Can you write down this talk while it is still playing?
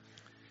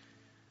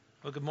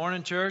Well, good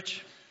morning,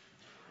 church.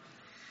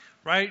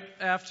 Right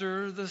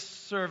after the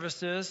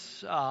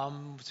services,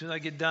 as soon as I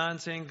get done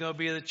saying go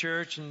be at the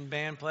church and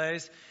band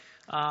plays,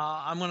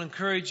 I'm going to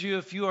encourage you,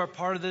 if you are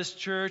part of this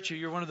church or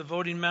you're one of the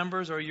voting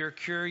members or you're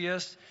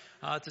curious,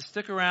 to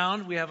stick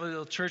around. We have a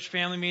little church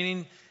family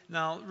meeting.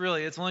 Now,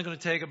 really, it's only going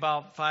to take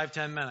about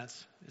 5-10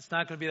 minutes. It's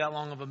not going to be that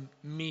long of a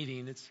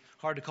meeting. It's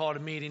hard to call it a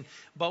meeting.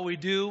 But we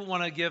do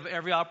want to give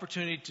every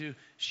opportunity to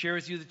share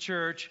with you the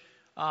church.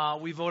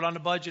 We vote on the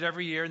budget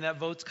every year, and that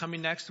vote's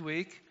coming next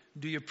week.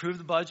 Do you approve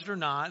the budget or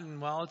not?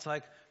 And, well, it's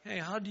like, hey,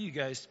 how do you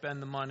guys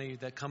spend the money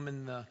that come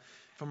in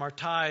from our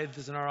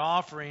tithes and our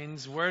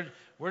offerings? Where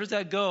does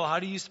that go? How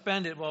do you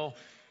spend it? Well,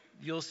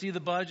 you'll see the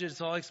budget.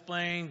 It's all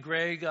explained.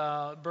 Greg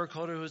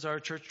Burkholder, who's our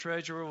church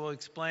treasurer, will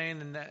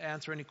explain and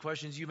answer any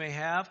questions you may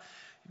have.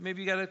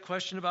 Maybe you got a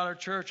question about our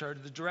church or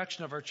the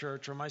direction of our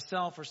church or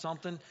myself or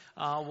something.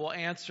 We'll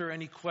answer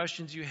any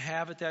questions you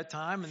have at that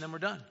time, and then we're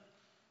done.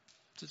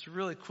 So it's a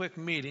really quick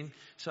meeting,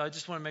 so I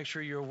just want to make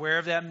sure you're aware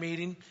of that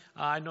meeting.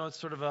 I know it's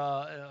sort of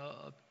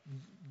a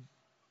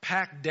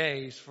packed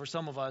days for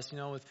some of us,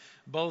 with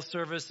both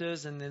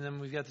services, and then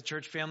we've got the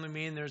church family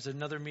meeting. There's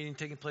another meeting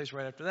taking place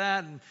right after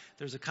that, and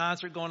there's a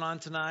concert going on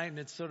tonight, and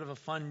it's sort of a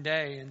fun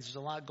day, and there's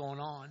a lot going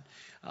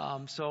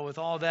on. So with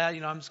all that,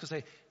 I'm just going to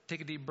say,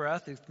 take a deep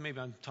breath. Maybe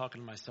I'm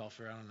talking to myself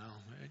here, I don't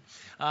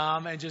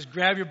know. Right? And just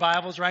grab your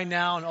Bibles right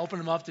now and open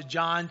them up to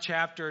John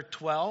chapter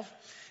 12.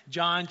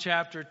 John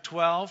chapter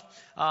 12.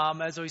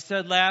 As we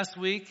said last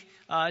week,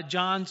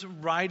 John's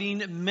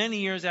writing many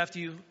years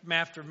after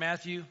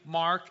Matthew,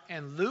 Mark,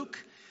 and Luke.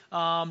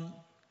 Oh,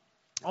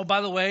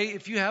 by the way,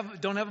 if you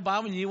don't have a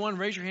Bible and you need one,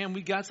 raise your hand.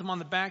 We got some on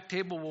the back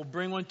table. We'll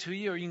bring one to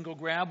you, or you can go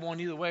grab one.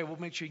 Either way, we'll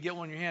make sure you get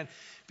one in your hand.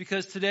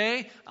 Because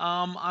today,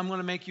 I'm going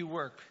to make you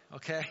work,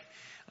 okay?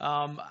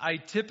 I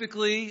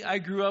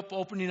grew up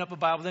opening up a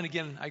Bible. Then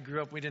again,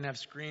 we didn't have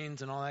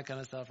screens and all that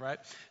kind of stuff, right?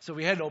 So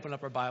we had to open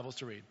up our Bibles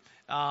to read.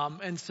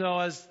 And so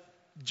as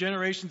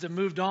generations have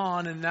moved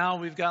on, and now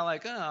we've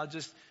got I'll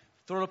just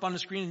throw it up on the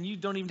screen, and you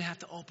don't even have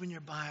to open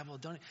your Bible.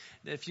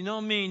 If you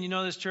know me and you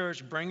know this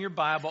church, bring your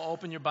Bible,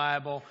 open your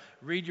Bible,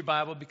 read your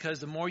Bible, because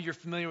the more you're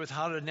familiar with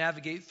how to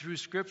navigate through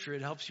Scripture,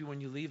 it helps you when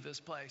you leave this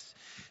place.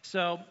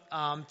 So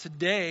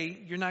today,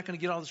 you're not going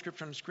to get all the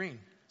Scripture on the screen.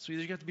 So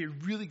either you have to be a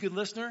really good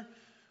listener,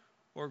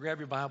 or grab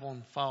your Bible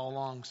and follow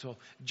along. So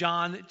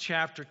John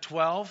chapter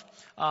 12.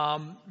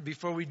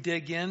 Before we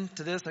dig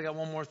into this, I got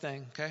one more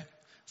thing, okay?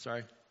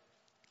 Sorry.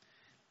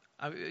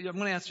 I'm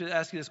going to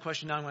ask you this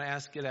question now. I'm going to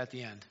ask it at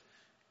the end.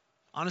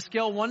 On a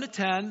scale of 1 to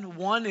 10,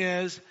 1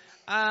 is,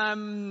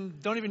 don't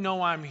even know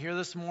why I'm here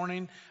this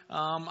morning.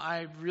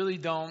 I really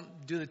don't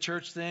do the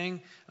church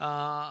thing.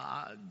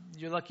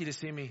 You're lucky to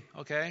see me,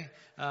 okay?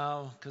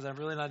 Because I'm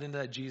really not into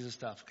that Jesus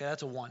stuff, okay?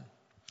 That's a 1.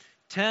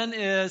 10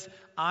 is,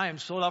 I am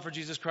sold out for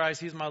Jesus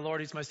Christ. He's my Lord.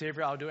 He's my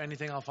Savior. I'll do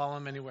anything. I'll follow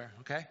Him anywhere.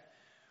 Okay?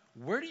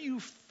 Where do you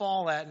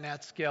fall at in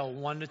that scale,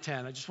 1 to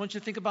 10? I just want you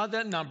to think about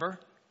that number.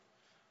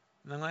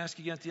 And I'm going to ask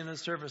you again at the end of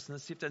the service, and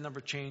let's see if that number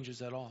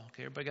changes at all.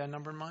 Okay? Everybody got a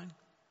number in mind?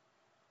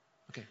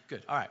 Okay,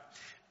 good. All right.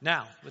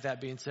 Now, with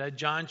that being said,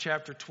 John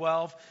chapter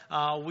 12.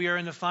 We are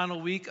in the final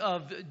week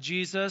of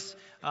Jesus.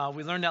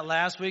 We learned that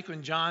last week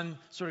when John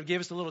sort of gave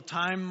us a little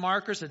time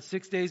marker, said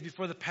 6 days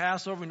before the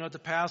Passover. We know at the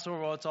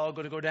Passover, well, it's all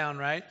going to go down,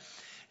 right?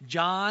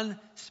 John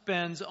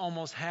spends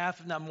almost half,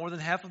 if not more than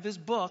half of his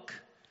book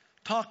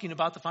talking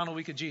about the final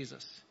week of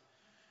Jesus.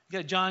 You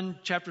got John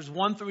chapters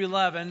 1 through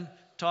 11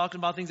 talking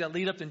about things that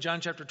lead up to John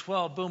chapter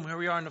 12. Boom, here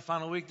we are in the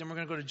final week. Then we're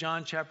going to go to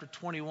John chapter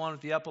 21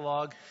 with the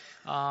epilogue.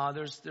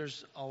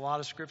 There's a lot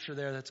of scripture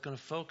there that's going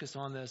to focus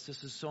on this.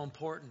 This is so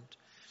important.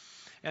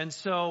 And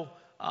so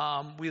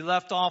we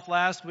left off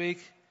last week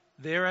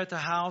there at the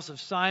house of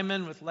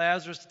Simon with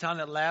Lazarus, the town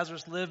that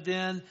Lazarus lived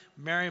in.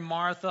 Mary,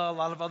 Martha, a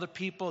lot of other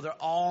people. They're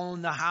all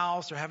in the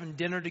house. They're having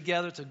dinner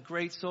together. It's a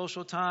great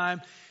social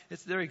time.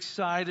 They're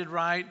excited,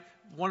 right?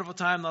 Wonderful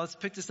time. Now let's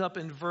pick this up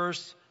in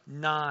verse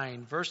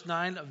 9. Verse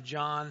 9 of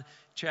John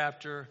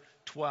chapter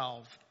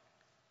 12.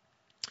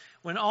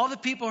 When all the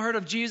people heard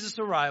of Jesus'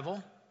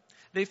 arrival,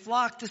 they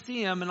flocked to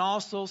see him and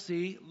also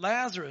see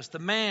Lazarus, the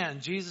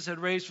man Jesus had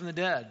raised from the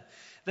dead.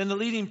 Then the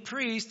leading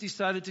priest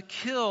decided to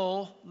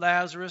kill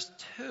Lazarus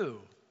too.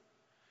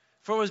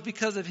 For it was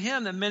because of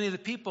him that many of the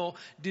people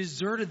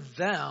deserted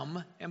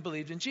them and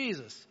believed in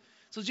Jesus.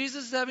 So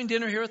Jesus is having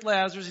dinner here with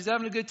Lazarus. He's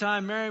having a good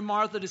time. Mary,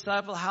 Martha,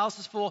 disciple, the house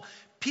is full.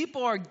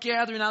 People are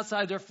gathering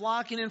outside. They're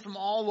flocking in from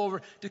all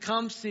over to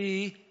come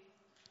see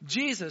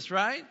Jesus,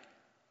 right?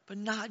 But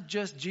not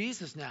just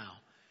Jesus now.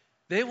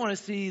 They want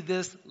to see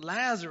this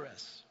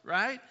Lazarus,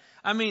 right?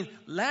 I mean,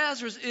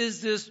 Lazarus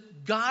is this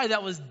guy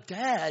that was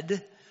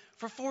dead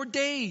for 4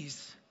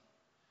 days.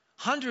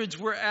 Hundreds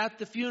were at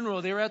the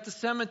funeral. They were at the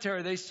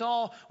cemetery. They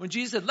saw when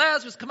Jesus said,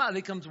 Lazarus, come out.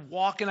 He comes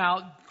walking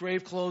out,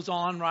 grave clothes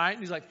on, right?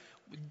 And he's like,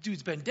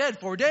 dude's been dead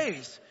 4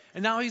 days.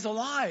 And now he's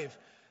alive.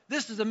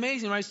 This is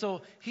amazing, right?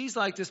 So he's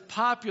like this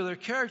popular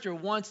character,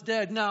 once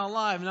dead, now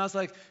alive. And I was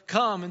like,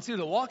 come and see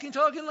the walking,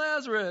 talking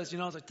Lazarus.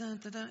 I was like, dun,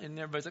 dun, dun. And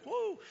everybody's like,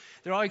 whoa.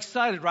 They're all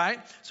excited, right?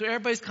 So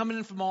everybody's coming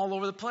in from all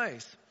over the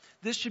place.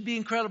 This should be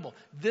incredible.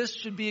 This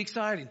should be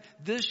exciting.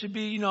 This should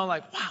be,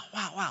 like, wow,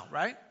 wow, wow,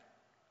 right?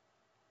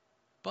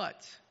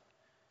 But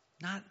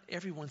not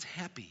everyone's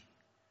happy.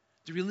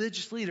 The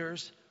religious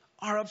leaders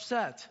are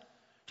upset.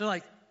 They're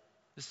like,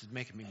 this is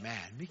making me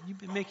mad,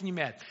 making you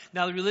mad.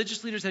 Now, the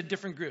religious leaders had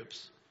different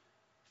groups.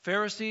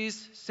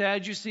 Pharisees,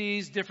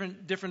 Sadducees,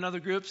 different other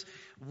groups.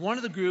 One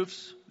of the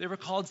groups, they were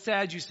called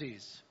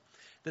Sadducees.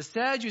 The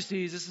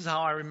Sadducees, this is how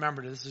I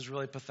remembered it. This is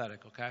really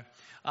pathetic, okay?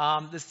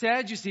 The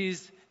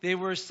Sadducees, they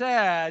were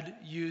sad,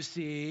 you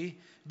see,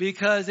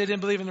 because they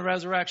didn't believe in the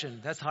resurrection.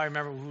 That's how I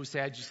remember who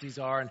Sadducees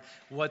are and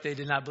what they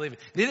did not believe in.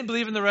 They didn't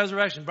believe in the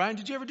resurrection. Brian,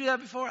 did you ever do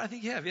that before? I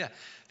think you have, yeah.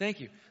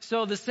 Thank you.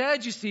 So the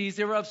Sadducees,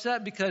 they were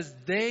upset because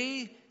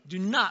they do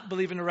not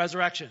believe in the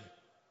resurrection.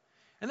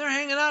 And they're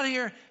hanging out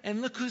here,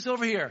 and look who's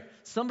over here.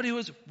 Somebody who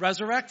was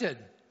resurrected.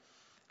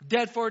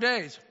 Dead 4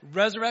 days.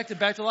 Resurrected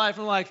back to life.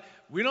 And like,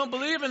 we don't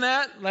believe in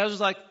that. Lazarus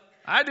was like,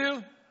 I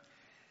do.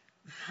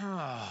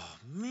 Oh,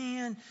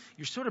 man.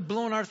 You're sort of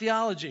blowing our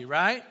theology,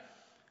 right?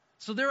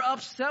 So they're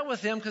upset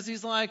with him because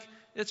he's like,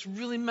 it's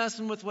really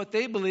messing with what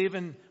they believe,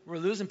 and we're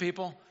losing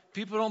people.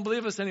 People don't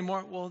believe us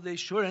anymore. Well, they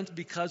shouldn't,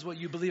 because what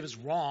you believe is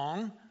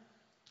wrong.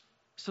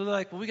 So they're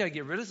like, well, we got to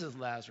get rid of this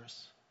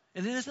Lazarus.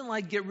 And it isn't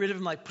like get rid of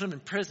him, like put him in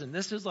prison.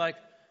 This is like,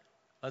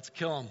 let's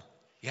kill him.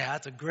 Yeah,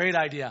 that's a great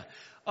idea.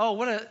 Oh,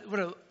 what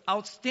a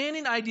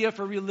outstanding idea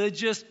for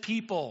religious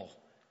people.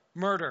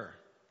 Murder.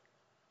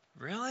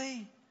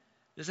 Really?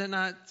 Does that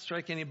not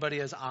strike anybody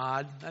as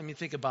odd? I mean,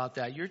 think about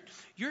that.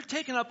 You're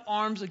taking up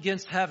arms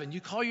against heaven. You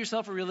call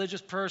yourself a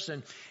religious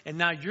person, and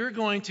now you're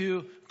going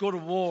to go to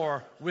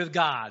war with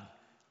God.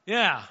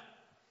 Yeah.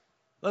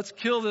 Let's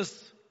kill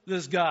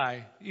this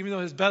guy, even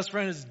though his best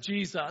friend is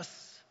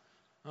Jesus.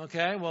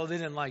 Okay, well, they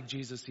didn't like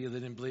Jesus here. They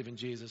didn't believe in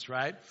Jesus,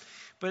 right?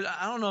 But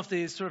I don't know if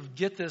they sort of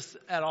get this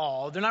at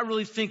all. They're not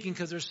really thinking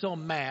because they're so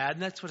mad.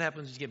 And that's what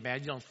happens when you get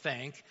mad. You don't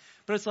think.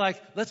 But it's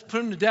like, let's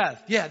put him to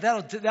death. Yeah,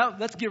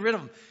 let's get rid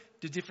of him.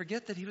 Did they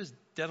forget that he was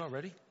dead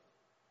already?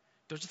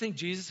 Don't you think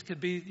Jesus could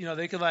be,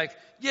 they could like,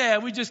 yeah,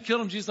 we just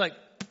killed him. Jesus like,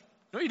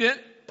 no, you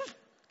didn't.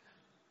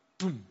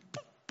 Boom,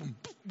 boom, boom,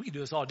 boom. We can do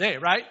this all day,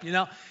 right?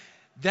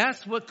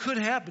 That's what could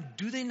happen.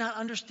 Do they not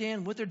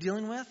understand what they're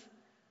dealing with?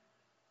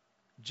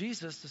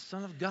 Jesus, the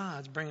Son of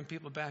God, is bringing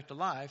people back to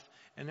life,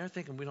 and they're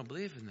thinking we don't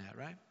believe in that,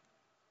 right?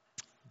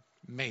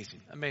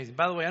 Amazing, amazing.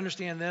 By the way,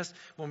 understand this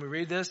when we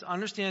read this.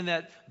 Understand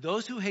that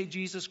those who hate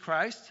Jesus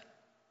Christ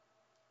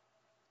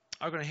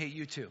are going to hate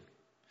you too.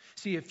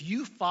 See, if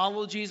you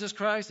follow Jesus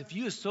Christ, if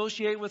you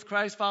associate with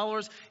Christ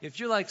followers, if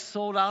you're like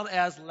sold out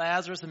as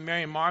Lazarus and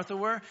Mary and Martha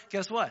were,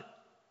 guess what?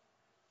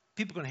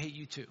 People are going to hate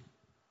you too.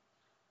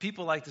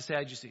 People like the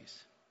Sadducees.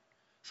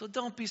 So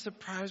don't be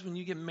surprised when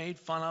you get made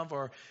fun of,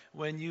 or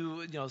when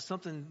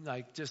something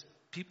like just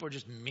people are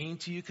just mean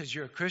to you because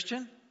you're a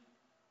Christian.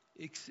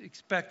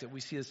 Expect it.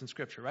 We see this in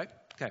Scripture, right?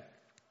 Okay.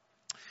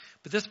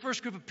 But this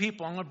first group of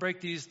people, I'm going to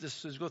break these.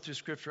 This is go through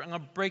Scripture. I'm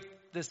going to break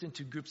this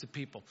into groups of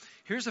people.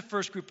 Here's the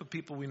first group of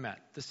people we met: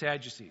 the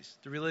Sadducees,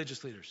 the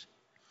religious leaders.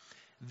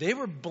 They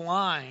were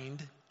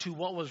blind to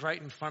what was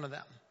right in front of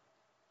them.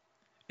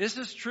 This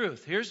is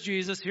truth. Here's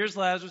Jesus. Here's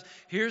Lazarus.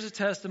 Here's a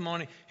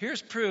testimony.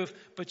 Here's proof.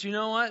 But you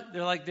know what?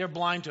 They're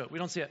blind to it. We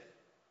don't see it.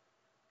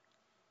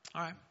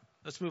 All right.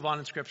 Let's move on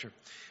in Scripture.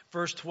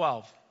 Verse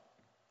 12.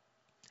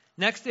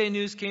 Next day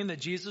news came that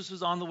Jesus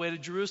was on the way to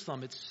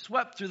Jerusalem. It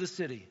swept through the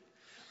city.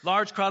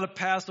 Large crowd of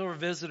Passover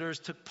visitors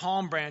took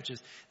palm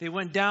branches. They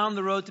went down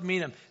the road to meet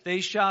him.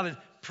 They shouted,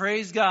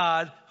 "Praise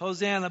God,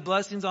 Hosanna,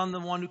 blessings on the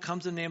one who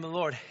comes in the name of the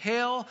Lord.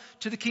 Hail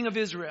to the King of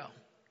Israel."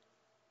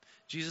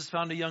 Jesus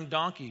found a young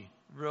donkey,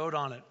 rode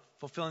on it,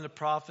 fulfilling the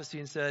prophecy,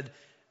 and said,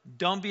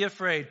 "Don't be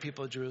afraid,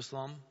 people of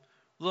Jerusalem.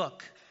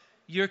 Look,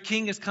 your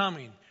king is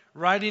coming,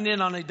 riding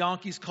in on a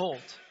donkey's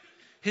colt."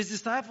 His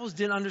disciples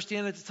didn't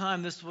understand at the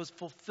time this was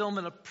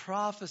fulfillment of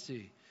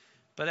prophecy.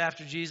 But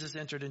after Jesus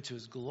entered into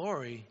his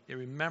glory, they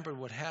remembered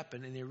what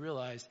happened, and they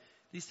realized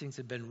these things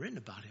had been written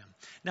about him.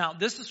 Now,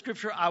 this is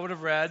Scripture I would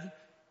have read,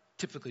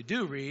 typically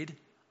do read,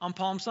 on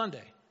Palm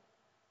Sunday.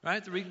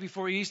 Right? The week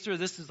before Easter,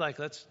 this is like,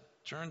 let's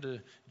turn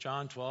to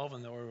John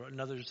 12, or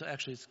another,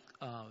 actually it's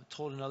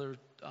told in other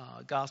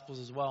Gospels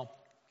as well.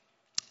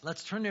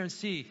 Let's turn there and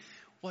see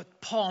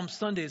what Palm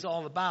Sunday is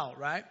all about,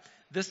 right?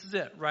 This is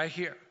it right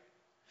here.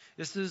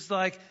 This is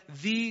like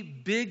the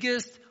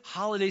biggest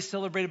holiday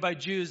celebrated by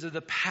Jews, of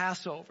the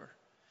Passover.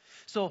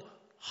 So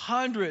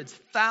hundreds,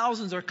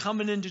 thousands are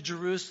coming into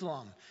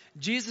Jerusalem.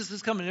 Jesus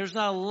is coming. There's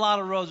not a lot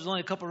of roads. There's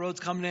only a couple of roads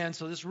coming in.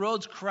 So this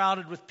road's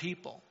crowded with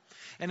people.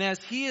 And as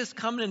he is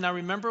coming in, now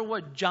remember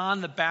what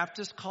John the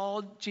Baptist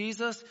called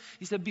Jesus?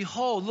 He said,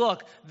 "Behold,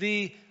 look,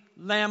 the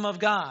Lamb of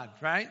God,"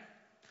 right?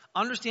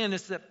 Understand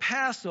this, that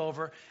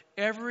Passover,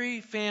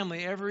 every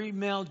family, every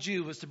male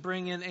Jew was to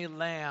bring in a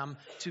lamb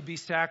to be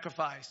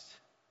sacrificed.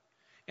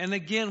 And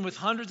again, with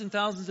hundreds and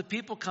thousands of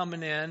people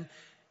coming in,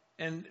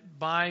 and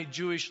by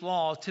Jewish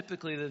law,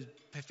 typically the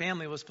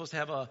family was supposed to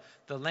have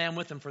the lamb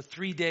with them for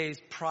 3 days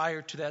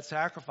prior to that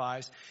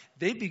sacrifice.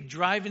 They'd be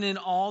driving in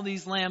all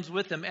these lambs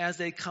with them as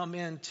they come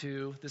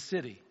into the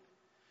city.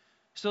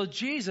 So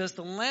Jesus,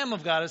 the Lamb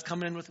of God, is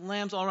coming in with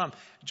lambs all around.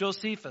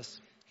 Josephus,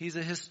 he's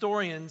a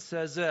historian,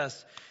 says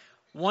this.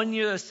 One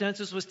year a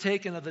census was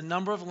taken of the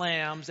number of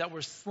lambs that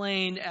were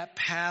slain at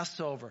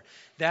Passover.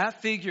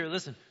 That figure,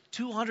 listen,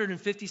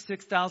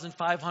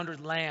 256,500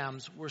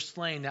 lambs were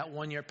slain that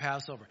 1 year at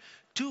Passover.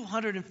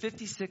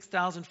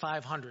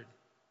 256,500.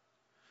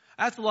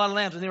 That's a lot of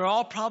lambs. And they were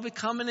all probably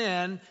coming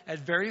in at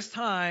various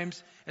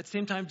times at the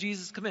same time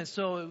Jesus came in.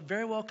 So it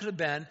very well could have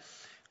been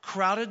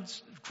crowded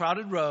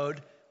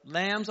road,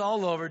 lambs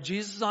all over.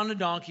 Jesus is on a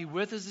donkey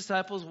with his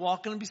disciples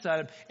walking beside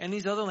him, and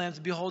these other lambs.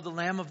 And behold, the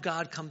Lamb of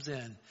God comes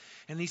in.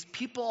 And these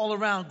people all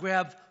around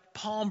grab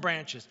palm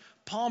branches.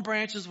 Palm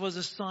branches was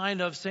a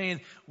sign of saying,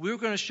 we're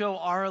going to show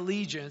our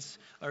allegiance,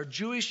 our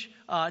Jewish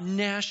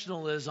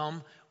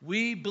nationalism.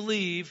 We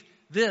believe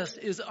this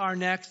is our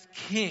next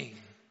king.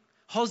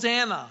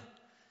 Hosanna,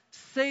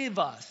 save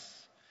us.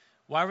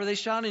 Why were they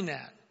shouting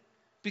that?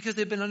 Because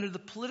they've been under the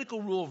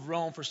political rule of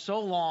Rome for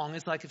so long.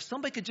 It's like if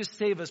somebody could just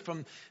save us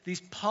from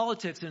these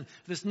politics and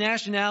this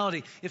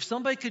nationality, if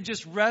somebody could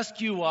just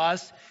rescue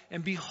us,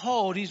 and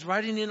behold, he's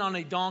riding in on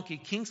a donkey.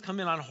 Kings come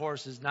in on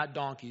horses, not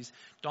donkeys.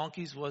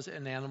 Donkeys was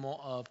an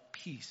animal of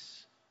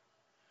peace.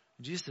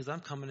 Jesus says, I'm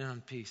coming in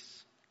on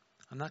peace.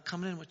 I'm not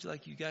coming in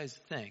like you guys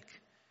think.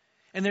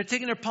 And they're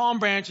taking their palm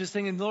branches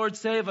singing, Lord,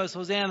 save us,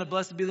 Hosanna,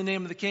 blessed be the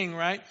name of the King,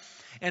 right?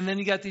 And then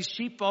you got these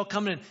sheep all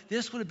coming in.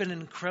 This would have been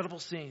an incredible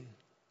scene.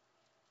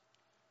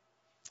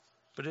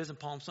 But it isn't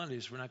Palm Sunday,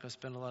 so we're not going to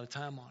spend a lot of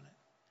time on it.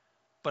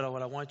 But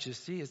what I want you to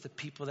see is the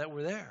people that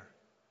were there.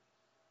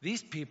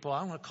 These people,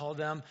 I'm going to call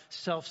them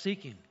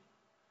self-seeking.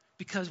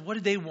 Because what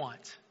did they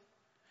want?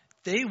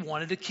 They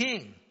wanted a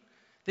king.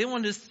 They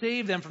wanted to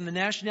save them from the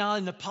nationality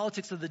and the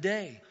politics of the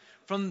day.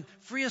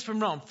 Free us from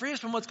Rome. Free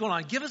us from what's going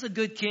on. Give us a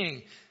good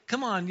king.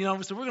 Come on,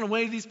 so we're going to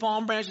wave these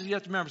palm branches. You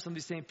have to remember, some of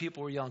these same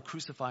people were yelling,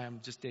 crucify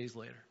him just days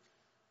later.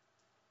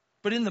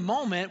 But in the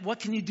moment, what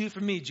can you do for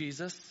me,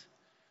 Jesus?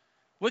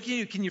 What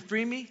can you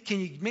free me? Can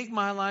you make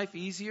my life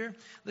easier?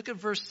 Look at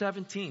verse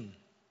 17.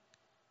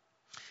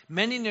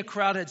 Many in the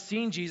crowd had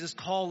seen Jesus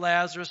call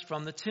Lazarus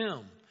from the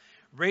tomb,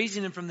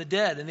 raising him from the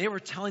dead, and they were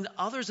telling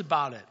others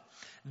about it.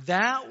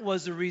 That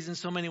was the reason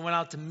so many went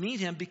out to meet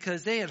him,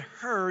 because they had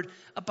heard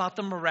about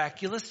the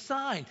miraculous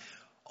sign.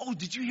 Oh,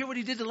 did you hear what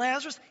he did to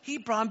Lazarus? He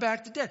brought him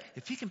back to dead.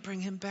 If he can bring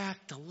him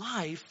back to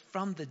life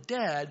from the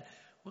dead,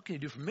 what can he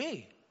do for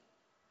me?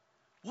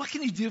 What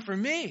can he do for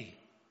me?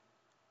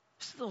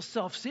 It's a little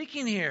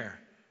self-seeking here,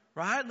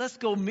 right? Let's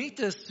go meet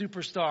this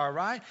superstar,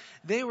 right?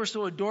 They were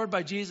so adored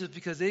by Jesus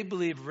because they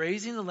believed,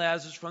 raising the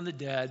Lazarus from the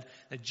dead,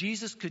 that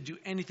Jesus could do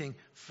anything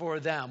for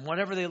them,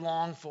 whatever they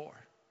longed for.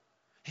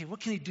 Hey, what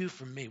can he do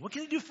for me? What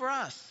can he do for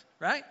us,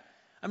 right?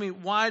 I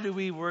mean, why do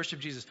we worship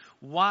Jesus?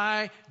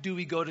 Why do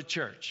we go to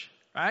church,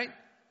 right?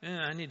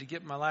 I need to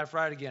get my life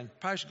right again.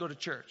 Probably should go to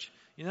church.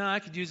 I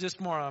could use this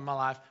more in my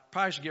life.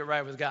 Probably should get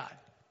right with God.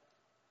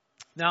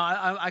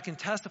 Now, I can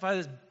testify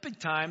this big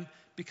time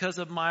because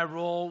of my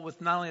role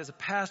with not only as a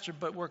pastor,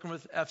 but working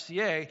with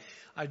FCA.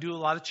 I do a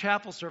lot of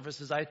chapel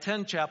services. I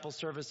attend chapel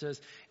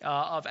services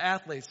of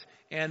athletes.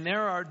 And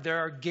there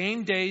are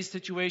game day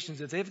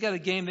situations. If they've got a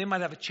game, they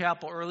might have a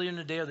chapel earlier in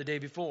the day or the day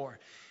before.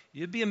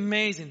 You'd be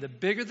amazing. The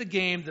bigger the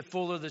game, the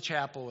fuller the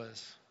chapel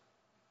is.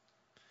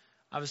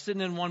 I was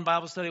sitting in one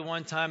Bible study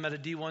one time at a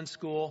D1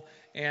 school,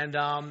 and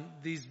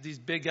these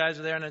big guys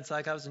are there, and it's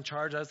like I was in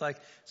charge. I was like,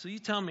 so you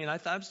tell me. And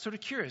I was sort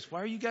of curious,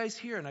 why are you guys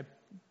here? And I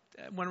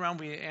went around,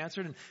 we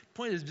answered, and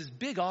pointed to this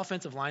big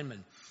offensive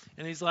lineman.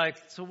 And he's like,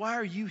 so why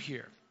are you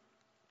here?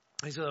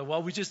 He said,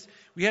 well,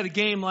 we had a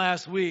game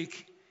last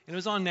week, and it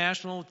was on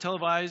national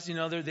televised.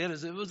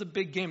 It was a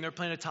big game. They were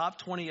playing a top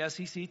 20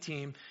 SEC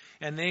team,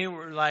 and they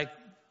were like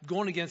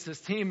going against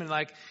this team, and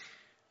like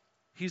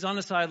he's on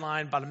the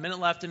sideline, about a minute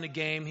left in the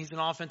game. He's an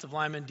offensive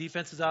lineman.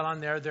 Defense is out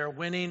on there. They're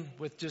winning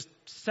with just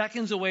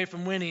seconds away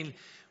from winning.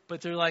 But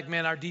they're like,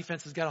 man, our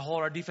defense has got to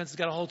hold. Our defense has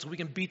got to hold so we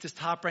can beat this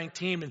top-ranked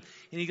team. And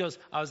he goes,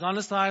 I was on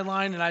the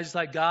sideline, and I was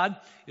like, God,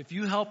 if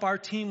you help our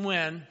team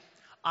win,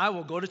 I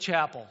will go to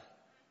chapel.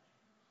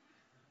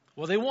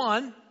 Well, they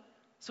won.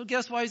 So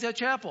guess why he's at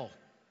chapel?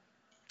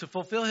 To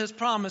fulfill his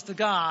promise to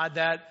God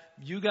that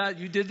you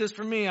did this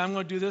for me, I'm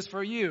going to do this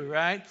for you,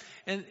 right?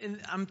 And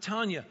I'm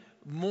telling you,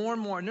 more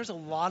and more, and there's a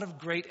lot of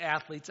great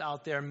athletes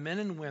out there, men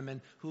and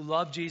women, who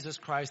love Jesus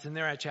Christ, and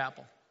they're at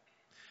chapel.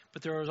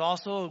 But there is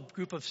also a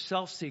group of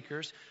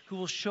self-seekers who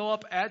will show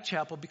up at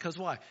chapel because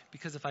why?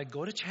 Because if I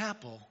go to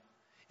chapel,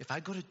 if I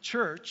go to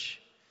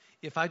church,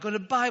 if I go to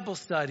Bible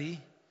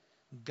study,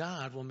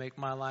 God will make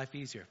my life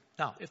easier.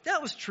 Now, if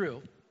that was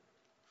true,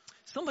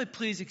 somebody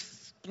please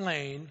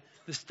explain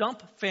the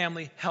Stump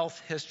family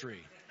health history.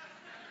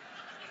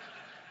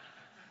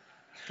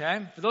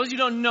 Okay? For those of you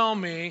who don't know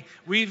me,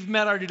 we've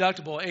met our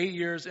deductible 8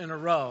 years in a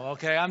row.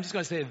 Okay? I'm just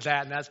going to say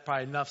that, and that's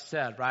probably enough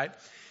said, right?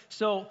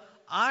 So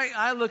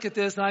I look at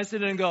this and I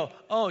sit there and go,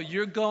 oh,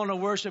 you're going to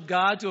worship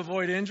God to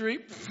avoid injury?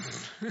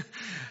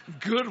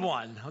 Good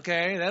one,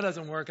 okay? That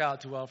doesn't work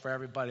out too well for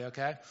everybody,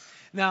 okay?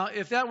 Now,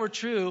 if that were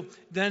true,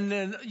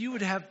 then you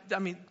would have,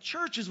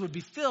 churches would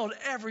be filled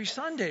every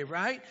Sunday,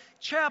 right?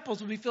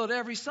 Chapels would be filled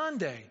every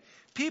Sunday.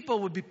 People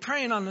would be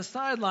praying on the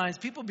sidelines.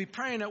 People would be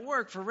praying at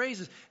work for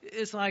raises.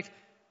 It's like,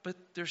 but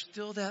there's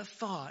still that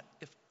thought,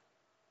 if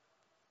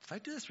I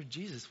do this for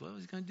Jesus, what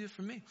was he going to do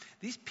for me?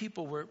 These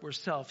people were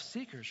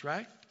self-seekers,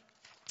 right?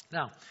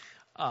 Now,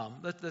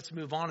 let's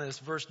move on to this.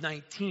 Verse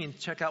 19.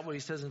 Check out what he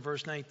says in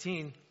verse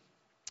 19.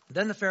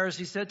 Then the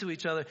Pharisees said to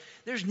each other,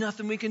 there's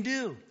nothing we can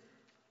do.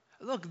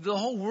 Look, the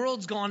whole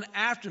world's gone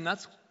after them.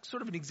 That's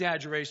sort of an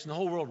exaggeration. The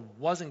whole world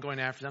wasn't going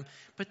after them,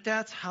 but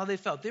that's how they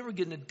felt. They were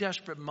getting a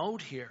desperate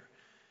mode here.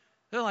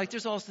 They're like,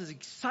 there's also this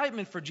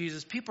excitement for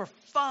Jesus. People are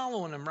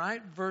following him,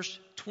 right? Verse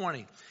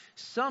 20.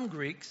 Some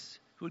Greeks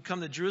who had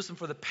come to Jerusalem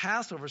for the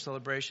Passover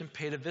celebration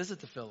paid a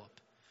visit to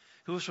Philip,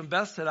 who was from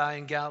Bethsaida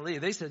in Galilee.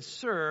 They said,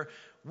 Sir,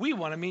 we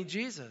want to meet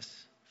Jesus.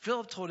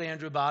 Philip told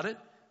Andrew about it,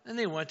 and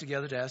they went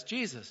together to ask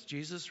Jesus.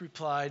 Jesus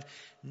replied,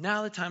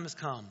 now the time has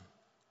come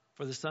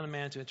for the Son of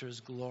Man to enter his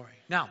glory.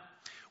 Now,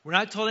 we're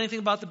not told anything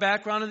about the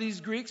background of these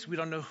Greeks. We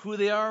don't know who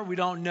they are. We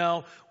don't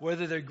know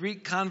whether they're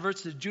Greek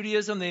converts to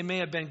Judaism. They may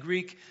have been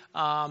Greek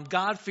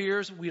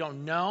God-fearers. We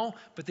don't know.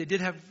 But they did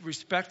have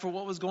respect for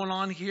what was going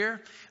on here.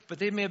 But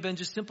they may have been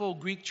just simple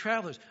Greek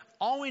travelers.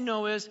 All we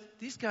know is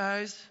these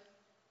guys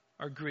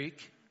are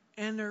Greek,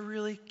 and they're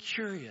really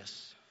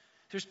curious.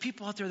 There's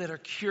people out there that are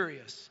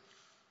curious.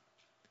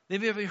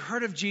 They've ever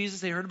heard of Jesus.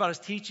 They heard about his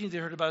teachings. They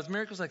heard about his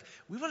miracles. Like,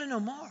 we want to know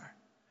more.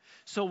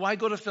 So why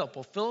go to Philip?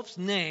 Well, Philip's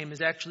name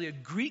is actually a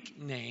Greek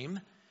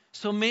name.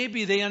 So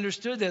maybe they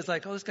understood that. It's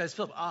like, oh, this guy's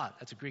Philip. Ah,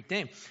 that's a Greek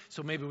name.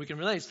 So maybe we can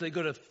relate. So they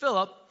go to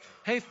Philip.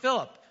 Hey,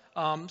 Philip,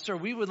 sir,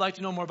 we would like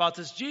to know more about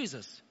this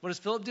Jesus. What does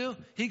Philip do?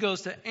 He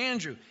goes to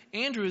Andrew.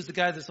 Andrew is the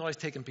guy that's always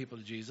taking people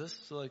to Jesus.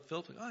 So like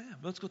Philip's like, oh yeah,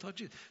 let's go talk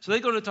to Jesus. So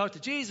they go to talk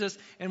to Jesus.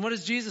 And what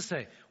does Jesus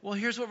say? Well,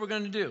 here's what we're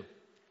going to do.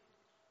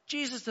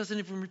 Jesus doesn't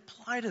even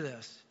reply to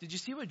this. Did you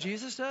see what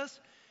Jesus says?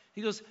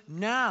 He goes,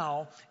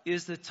 now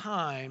is the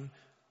time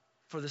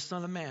for the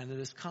Son of Man that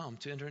has come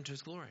to enter into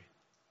his glory.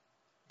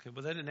 Okay,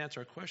 well, that didn't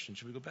answer our question.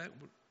 Should we go back?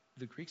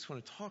 The Greeks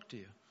want to talk to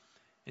you.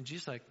 And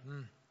Jesus is like,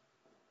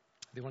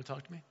 they want to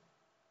talk to me?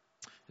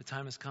 The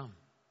time has come.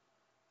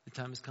 The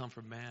time has come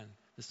for man,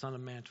 the Son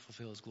of Man, to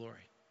fulfill his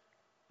glory.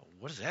 Well,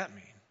 what does that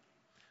mean?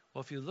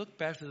 Well, if you look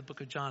back to the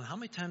book of John, how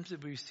many times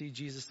did we see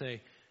Jesus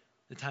say,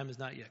 the time has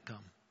not yet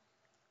come?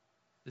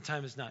 The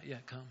time has not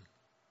yet come.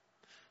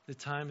 The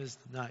time has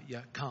not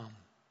yet come.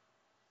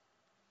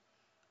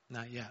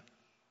 Not yet.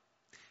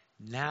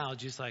 Now,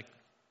 just like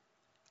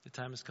the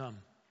time has come.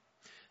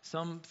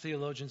 Some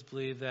theologians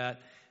believe that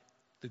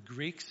the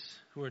Greeks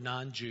who are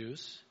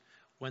non-Jews,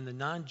 when the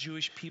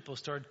non-Jewish people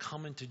started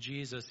coming to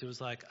Jesus, it was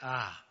like,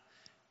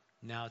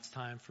 now it's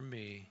time for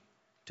me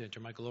to enter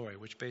my glory,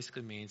 which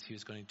basically means he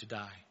was going to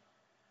die.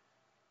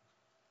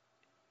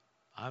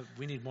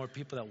 We need more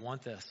people that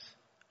want this.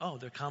 Oh,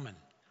 they're coming.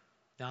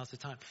 Now's the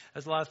time.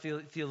 There's a lot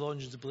of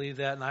theologians that believe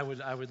that, and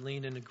I would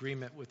lean in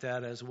agreement with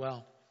that as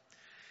well.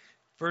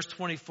 Verse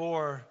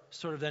 24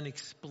 sort of then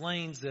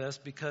explains this,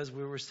 because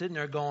we were sitting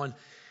there going,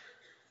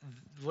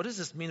 what does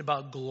this mean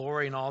about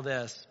glory and all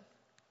this?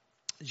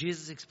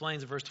 Jesus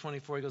explains in verse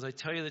 24, he goes, I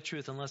tell you the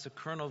truth, unless a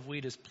kernel of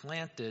wheat is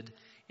planted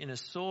in a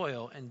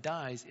soil and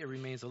dies, it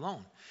remains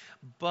alone.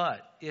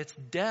 But its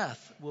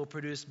death will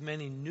produce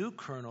many new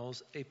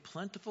kernels, a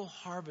plentiful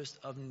harvest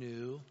of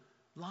new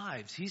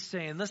lives. He's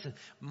saying, listen,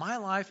 my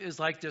life is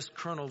like this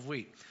kernel of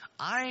wheat.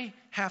 I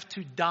have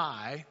to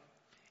die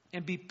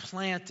and be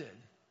planted.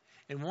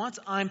 And once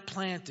I'm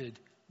planted,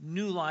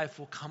 new life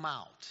will come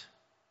out.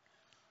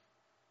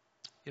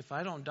 If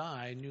I don't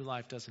die, new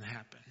life doesn't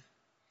happen.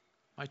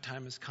 My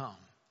time has come.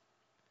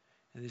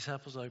 And the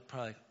disciples are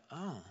probably like,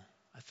 oh,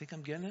 I think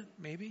I'm getting it,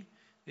 maybe.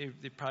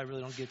 They probably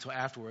really don't get it till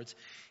afterwards.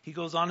 He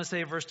goes on to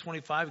say, verse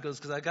 25, he goes,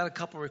 because I got a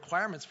couple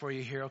requirements for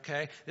you here,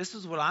 okay? This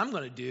is what I'm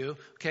going to do,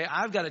 okay?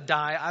 I've got to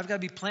die. I've got to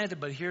be planted,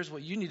 but here's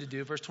what you need to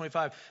do. Verse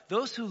 25,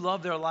 those who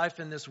love their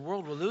life in this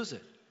world will lose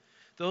it.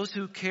 Those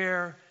who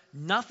care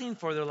nothing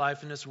for their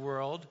life in this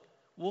world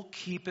will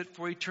keep it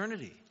for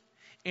eternity.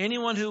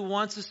 Anyone who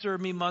wants to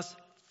serve me must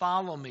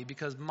follow me,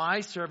 because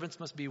my servants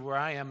must be where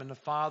I am, and the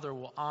Father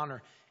will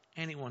honor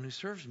anyone who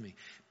serves me.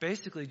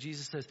 Basically,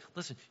 Jesus says,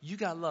 listen, you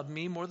got to love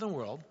me more than the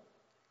world,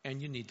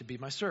 and you need to be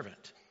my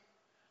servant.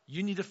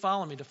 You need to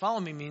follow me. To follow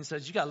me means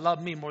that you got to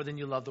love me more than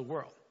you love the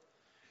world.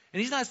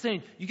 And he's not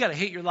saying you got to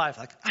hate your life.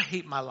 Like, I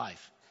hate my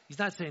life. He's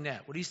not saying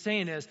that. What he's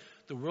saying is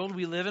the world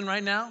we live in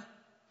right now,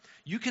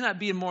 you cannot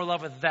be in more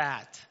love with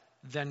that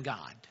than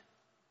God.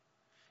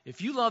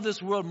 If you love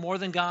this world more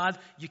than God,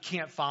 you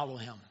can't follow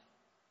him.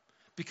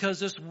 Because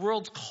this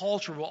world's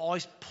culture will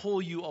always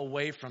pull you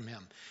away from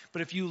him.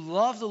 But if you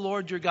love the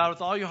Lord your God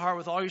with all your heart,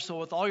 with all your soul,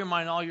 with all your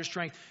mind, all your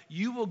strength,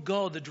 you will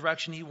go the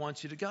direction he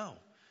wants you to go.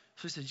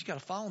 So he says, you got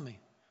to follow me,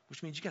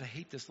 which means you got to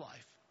hate this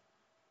life.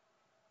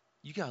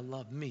 You got to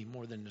love me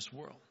more than this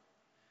world.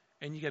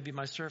 and you got to be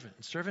my servant.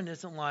 And servant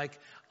isn't like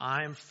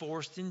I'm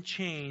forced and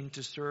chained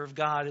to serve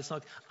God. It's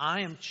like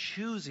I am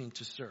choosing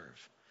to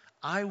serve.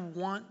 I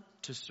want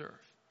to serve.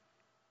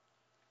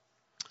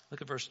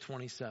 Look at verse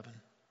 27.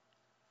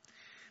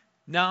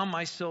 Now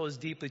my soul is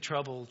deeply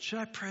troubled. Should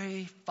I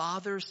pray,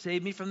 Father,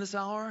 save me from this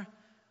hour?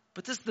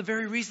 But this is the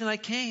very reason I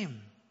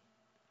came.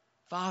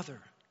 Father,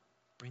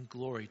 bring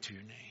glory to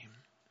your name.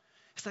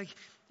 It's like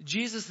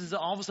Jesus is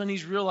all of a sudden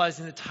he's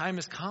realizing the time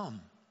has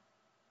come.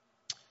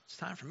 It's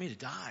time for me to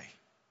die.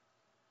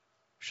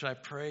 Should I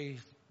pray,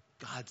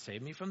 God,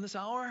 save me from this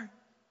hour?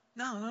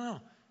 No.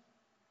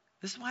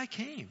 This is why I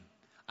came.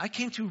 I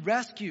came to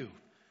rescue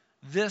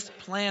this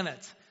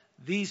planet,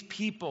 these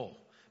people,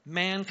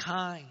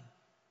 mankind.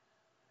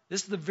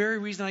 This is the very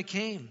reason I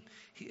came.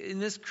 In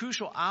this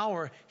crucial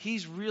hour,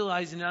 he's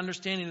realizing and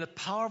understanding the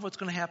power of what's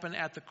going to happen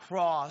at the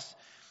cross.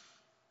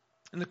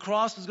 And the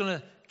cross is going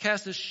to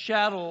cast a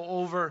shadow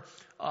over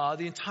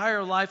the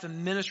entire life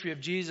and ministry of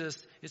Jesus.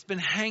 It's been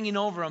hanging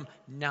over him.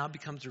 Now it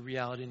becomes a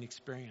reality and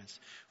experience.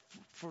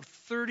 For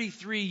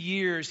 33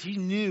 years, he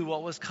knew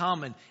what was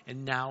coming,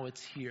 and now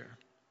it's here.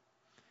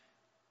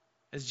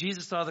 As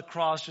Jesus saw the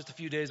cross just a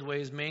few days away,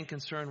 his main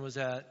concern was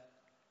that,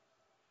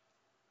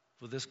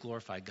 will this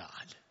glorify God?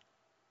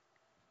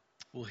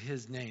 Will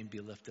his name be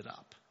lifted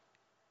up?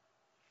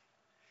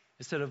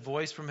 It said a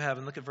voice from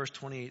heaven, look at verse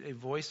 28, a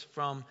voice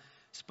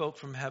spoke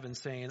from heaven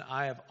saying,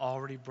 I have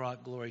already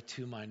brought glory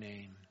to my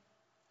name,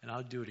 and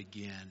I'll do it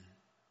again.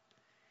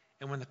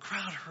 And when the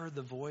crowd heard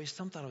the voice,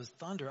 some thought it was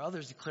thunder,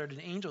 others declared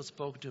an angel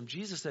spoke to him.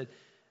 Jesus said,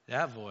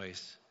 that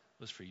voice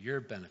was for your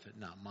benefit,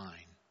 not mine.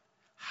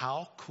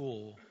 How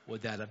cool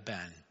would that have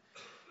been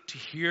to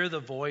hear the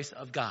voice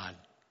of God?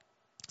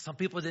 Some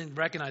people didn't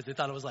recognize, they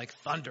thought it was like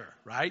thunder,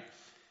 right?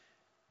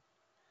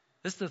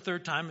 This is the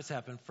third time it's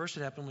happened. First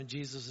it happened when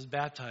Jesus was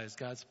baptized.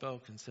 God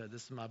spoke and said,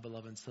 this is my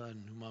beloved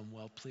son whom I'm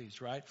well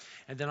pleased, right?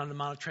 And then on the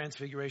Mount of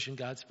Transfiguration,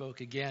 God spoke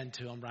again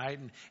to him, right?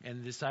 And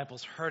the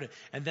disciples heard it.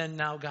 And then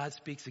now God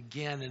speaks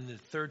again, and the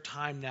third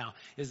time now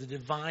is a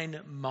divine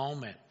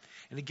moment.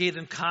 And it gave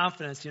them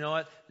confidence. You know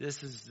what?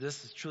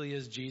 This truly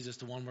is Jesus,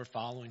 the one we're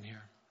following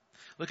here.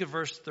 Look at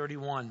verse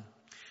 31.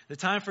 The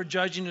time for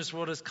judging this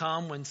world has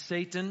come when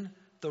Satan,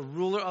 the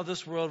ruler of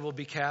this world, will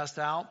be cast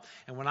out.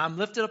 And when I'm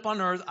lifted up on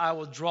earth, I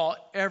will draw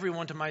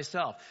everyone to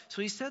myself.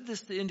 So he said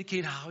this to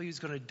indicate how he was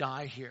going to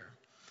die here.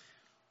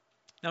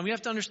 Now we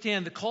have to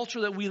understand the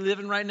culture that we live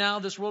in right now,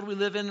 this world we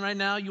live in right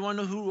now, you want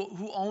to know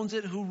who owns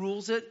it, who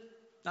rules it?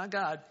 Not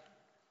God.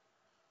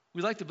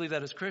 We like to believe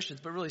that as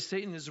Christians, but really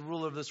Satan is the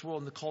ruler of this world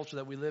and the culture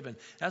that we live in.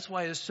 That's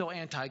why it's so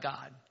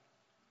anti-God.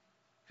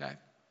 Okay?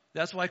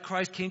 That's why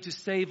Christ came to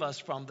save us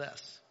from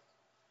this.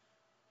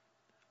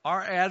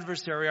 Our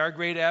adversary, our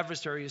great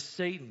adversary is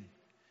Satan.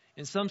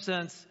 In some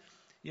sense,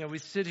 we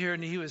sit here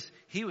and he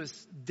was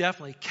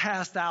definitely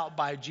cast out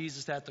by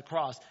Jesus at the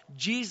cross.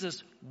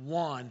 Jesus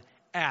won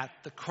at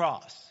the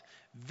cross.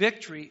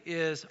 Victory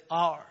is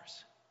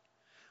ours.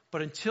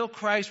 But until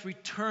Christ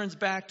returns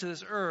back to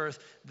this earth,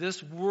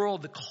 this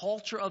world, the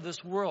culture of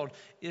this world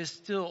is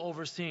still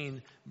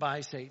overseen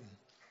by Satan.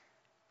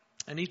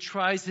 And he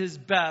tries his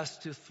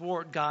best to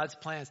thwart God's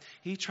plans.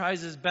 He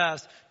tries his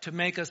best to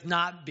make us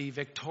not be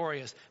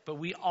victorious. But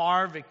we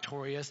are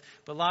victorious.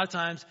 But a lot of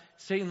times,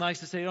 Satan likes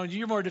to say, oh,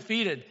 you're more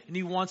defeated. And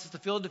he wants us to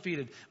feel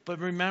defeated. But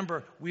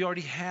remember, we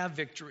already have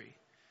victory.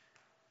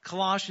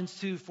 Colossians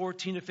 2,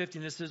 14 to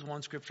 15. This is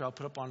one scripture I'll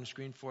put up on the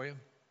screen for you. It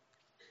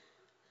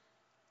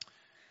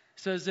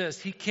says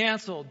this, he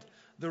canceled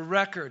the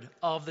record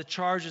of the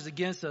charges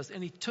against us,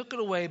 and he took it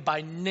away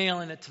by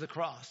nailing it to the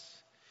cross.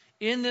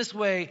 In this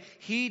way,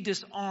 he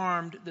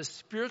disarmed the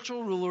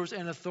spiritual rulers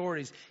and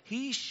authorities.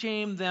 He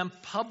shamed them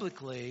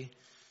publicly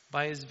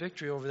by his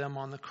victory over them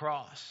on the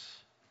cross.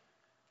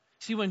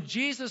 See, when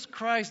Jesus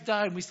Christ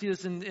died, we see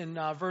this in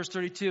verse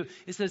 32,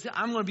 it says,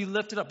 I'm going to be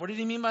lifted up. What did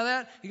he mean by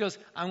that? He goes,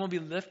 I'm going to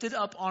be lifted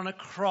up on a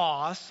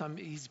cross.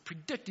 He's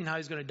predicting how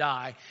he's going to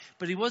die.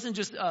 But he wasn't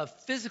just a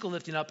physical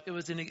lifting up. It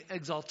was an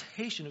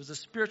exaltation. It was a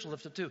spiritual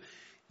lift up too.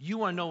 You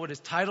want to know what his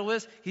title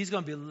is? He's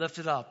going to be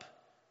lifted up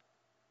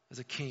as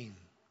a king.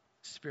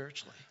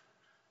 Spiritually.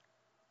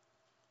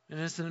 And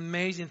it's an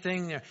amazing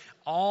thing there.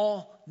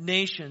 All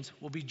nations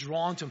will be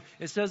drawn to him.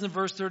 It says in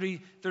verse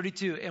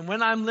 32, and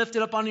when I'm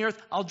lifted up on the earth,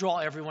 I'll draw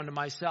everyone to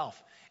myself.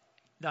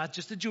 Not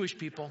just the Jewish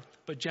people,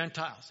 but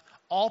Gentiles.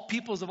 All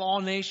peoples of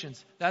all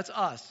nations. That's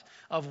us.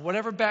 Of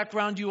whatever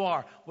background you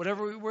are,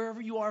 wherever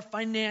you are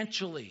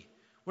financially,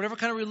 whatever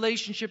kind of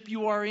relationship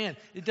you are in,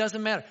 it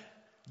doesn't matter.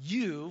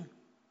 You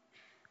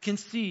can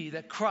see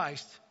that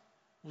Christ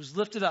was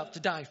lifted up to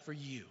die for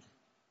you.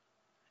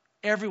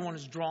 Everyone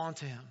is drawn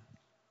to him.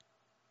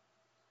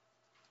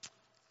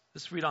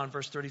 Let's read on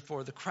verse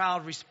 34. The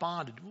crowd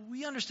responded.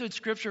 We understood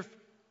Scripture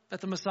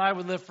that the Messiah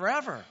would live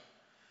forever.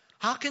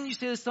 How can you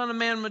say the Son of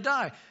Man would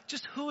die?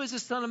 Just who is the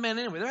Son of Man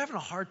anyway? They're having a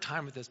hard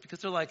time with this because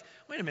they're like,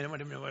 wait a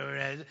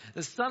minute.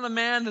 The Son of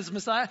Man, this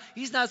Messiah,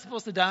 he's not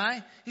supposed to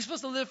die. He's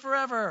supposed to live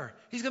forever.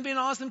 He's going to be an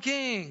awesome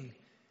king.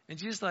 And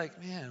Jesus is like,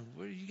 man,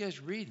 what are you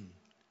guys reading?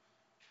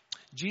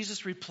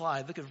 Jesus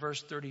replied, look at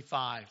verse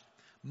 35.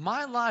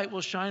 My light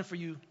will shine for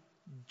you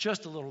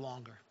just a little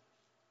longer.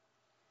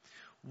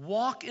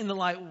 Walk in the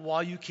light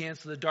while you can,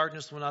 so the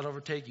darkness will not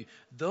overtake you.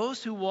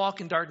 Those who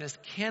walk in darkness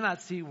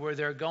cannot see where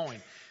they're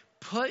going.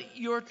 Put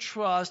your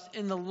trust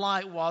in the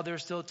light while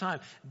there's still time.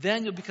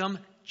 Then you'll become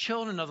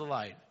children of the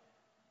light.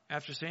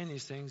 After saying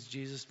these things,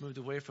 Jesus moved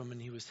away from them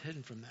and he was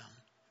hidden from them.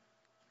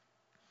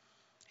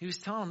 He was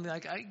telling them,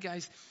 like,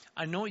 guys,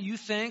 I know what you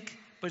think,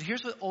 but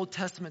here's what Old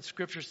Testament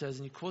scripture says.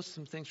 And he quotes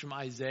some things from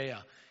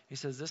Isaiah. He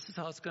says, this is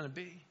how it's going to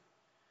be.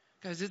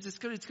 Guys, it's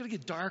going to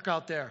get dark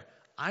out there.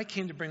 I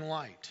came to bring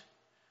light.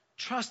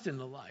 Trust in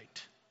the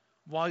light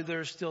while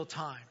there's still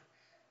time.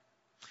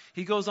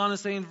 He goes on to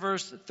say in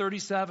verse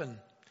 37,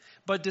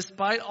 but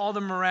despite all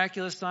the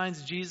miraculous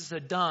signs Jesus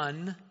had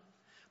done,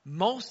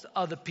 most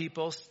of the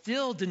people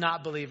still did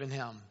not believe in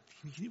him.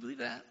 Can you believe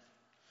that?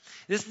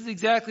 This is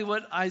exactly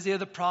what Isaiah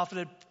the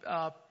prophet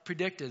had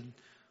predicted.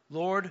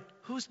 Lord,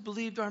 who's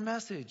believed our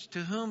message? To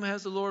whom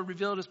has the Lord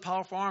revealed his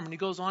powerful arm? And he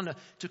goes on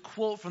to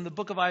quote from the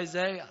book of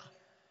Isaiah.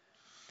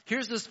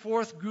 Here's this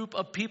fourth group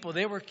of people.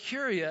 They were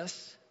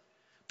curious,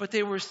 but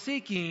they were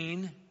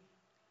seeking,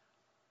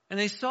 and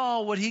they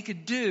saw what he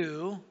could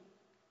do,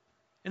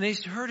 and they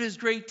heard his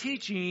great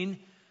teaching,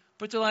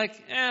 but they're like,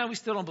 we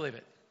still don't believe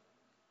it.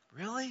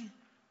 Really?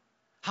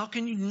 How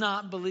can you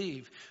not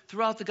believe?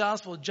 Throughout the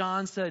gospel,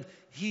 John said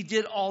he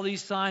did all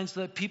these signs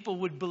so that people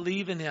would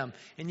believe in him.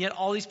 And yet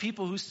all these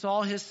people who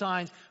saw his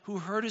signs, who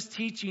heard his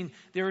teaching,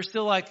 they were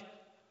still like,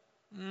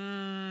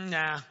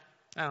 nah,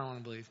 I don't want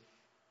to believe.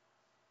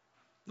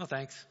 No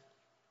thanks.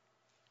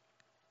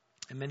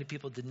 And many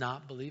people did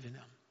not believe in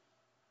him.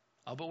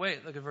 Oh, but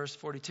wait, look at verse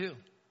 42.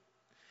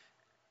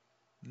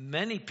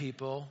 Many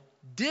people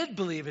did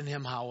believe in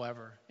him,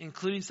 however,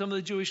 including some of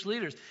the Jewish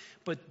leaders.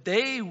 But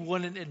they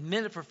wouldn't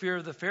admit it for fear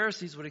of the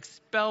Pharisees would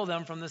expel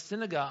them from the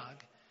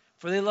synagogue.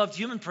 For they loved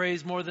human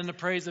praise more than the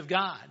praise of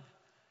God.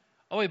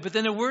 Oh wait, but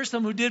then there were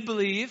some who did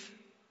believe,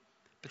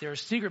 but they were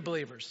secret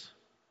believers.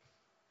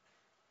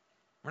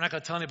 We're not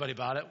going to tell anybody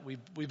about it.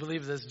 We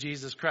believe this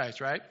Jesus Christ,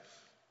 right?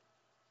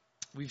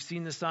 We've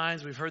seen the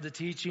signs, we've heard the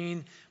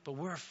teaching, but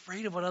we're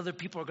afraid of what other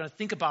people are going to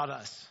think about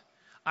us.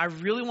 I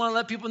really want to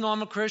let people know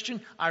I'm a Christian.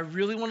 I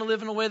really want to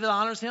live in a way that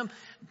honors him,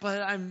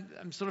 but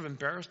I'm sort of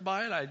embarrassed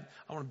by it. I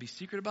want to be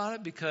secret about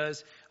it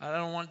because I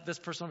don't want this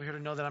person over here to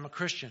know that I'm a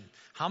Christian.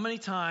 How many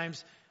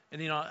times,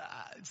 and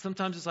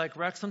sometimes it's like,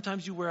 Rex,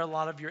 sometimes you wear a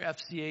lot of your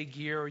FCA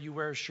gear or you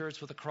wear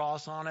shirts with a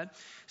cross on it.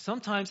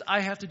 Sometimes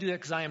I have to do that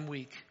because I am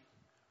weak,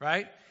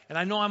 right? And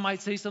I know I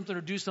might say something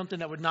or do something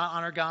that would not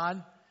honor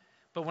God.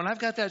 But when I've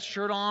got that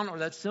shirt on or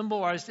that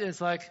symbol,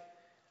 it's like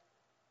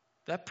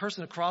that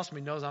person across me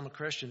knows I'm a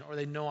Christian or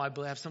they know I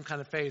have some kind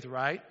of faith,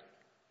 right?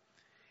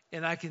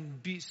 And I can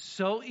be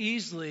so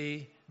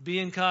easily be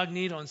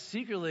incognito and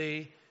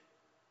secretly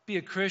be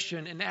a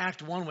Christian and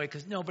act one way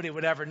because nobody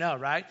would ever know,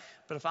 right?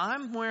 But if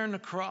I'm wearing a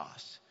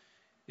cross,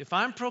 if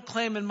I'm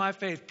proclaiming my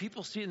faith,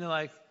 people see it and they're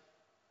like,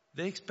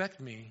 they expect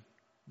me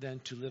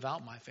then to live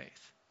out my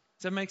faith.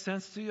 Does that make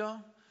sense to y'all?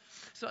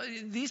 So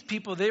these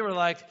people, they were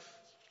like,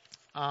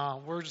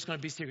 we're just going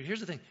to be secret.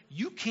 Here's the thing.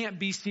 You can't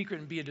be secret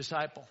and be a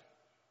disciple.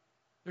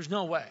 There's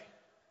no way.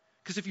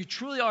 Because if you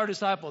truly are a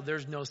disciple,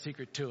 there's no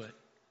secret to it.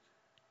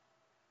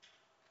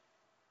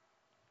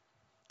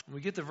 We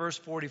get to verse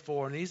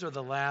 44, and these are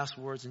the last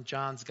words in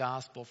John's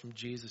gospel from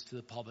Jesus to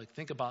the public.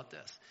 Think about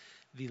this.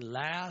 The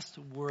last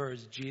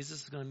words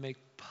Jesus is going to make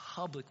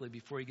publicly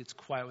before he gets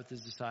quiet with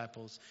his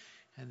disciples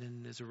and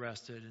then is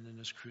arrested and then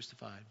is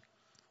crucified.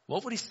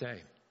 What would he say?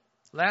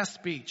 Last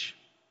speech.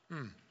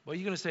 What are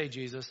you going to say,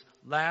 Jesus?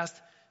 Last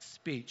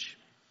speech.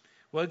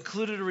 Well, it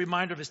included a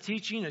reminder of his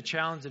teaching, a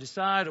challenge to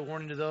decide, a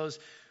warning to those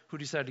who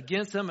decided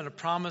against him, and a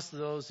promise to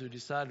those who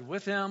decided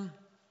with him.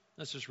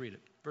 Let's just read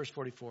it. Verse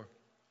 44.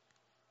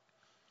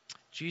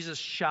 Jesus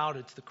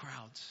shouted to the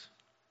crowds.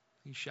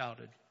 He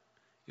shouted.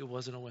 It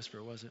wasn't a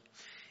whisper, was it?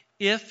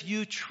 If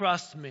you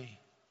trust me,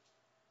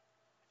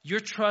 you're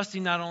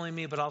trusting not only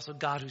me, but also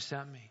God who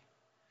sent me.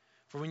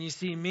 For when you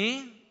see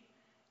me,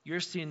 you're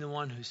seeing the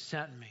one who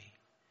sent me.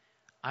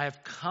 I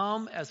have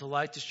come as a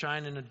light to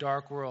shine in a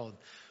dark world,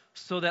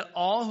 so that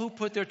all who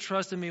put their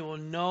trust in me will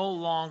no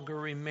longer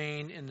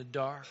remain in the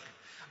dark.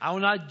 I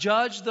will not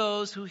judge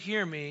those who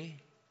hear me,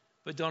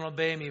 but don't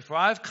obey me. For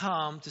I've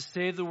come to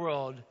save the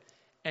world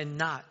and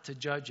not to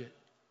judge it.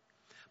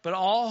 But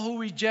all who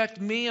reject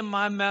me and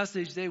my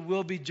message, they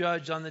will be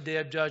judged on the day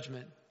of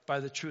judgment by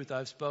the truth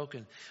I've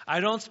spoken.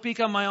 I don't speak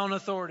on my own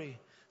authority.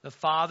 The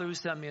Father who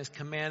sent me has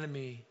commanded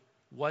me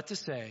what to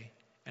say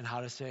and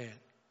how to say it.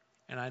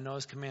 And I know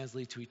his commands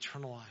lead to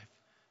eternal life.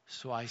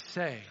 So I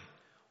say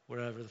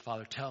whatever the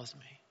Father tells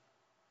me.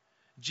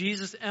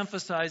 Jesus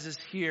emphasizes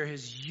here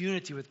his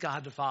unity with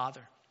God the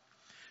Father.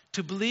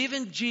 To believe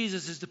in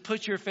Jesus is to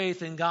put your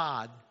faith in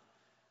God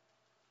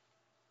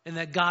and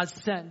that God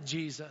sent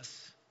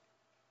Jesus.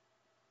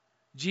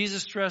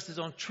 Jesus stressed his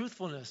own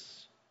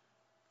truthfulness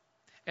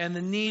and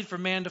the need for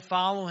man to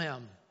follow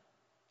him,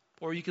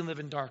 or you can live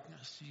in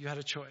darkness. You had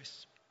a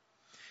choice.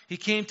 He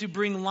came to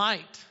bring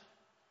light.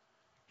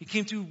 He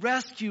came to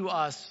rescue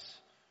us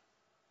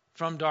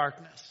from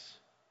darkness.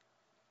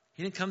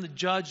 He didn't come to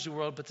judge the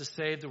world, but to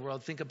save the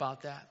world. Think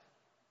about that.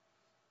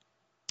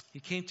 He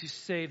came to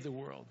save the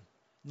world,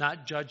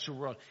 not judge the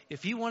world.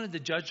 If he wanted to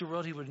judge the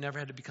world, he would have never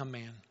had to become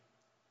man.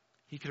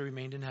 He could have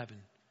remained in heaven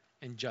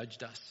and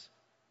judged us.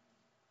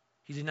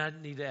 He did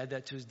not need to add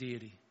that to his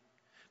deity.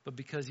 But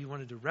because he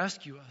wanted to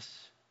rescue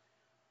us,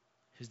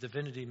 his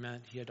divinity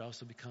meant he had to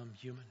also become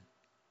human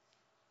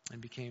and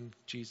became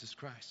Jesus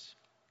Christ.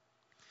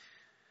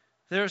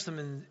 There are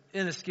some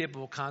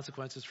inescapable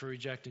consequences for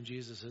rejecting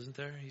Jesus, isn't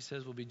there? He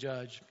says we'll be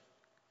judged.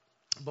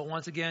 But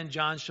once again,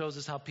 John shows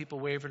us how people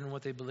wavered in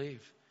what they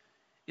believe.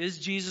 Is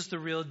Jesus the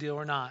real deal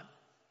or not?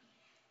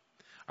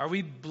 Are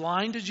we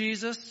blind to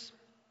Jesus?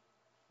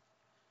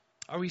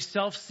 Are we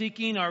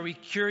self-seeking? Are we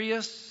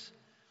curious?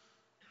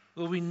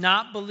 Will we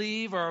not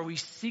believe? Or are we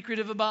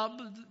secretive about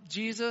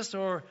Jesus?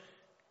 Or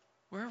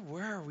where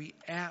are we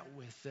at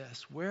with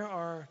this? Where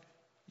are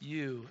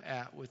you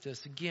at with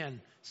this?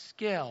 Again,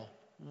 scale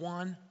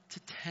 1 to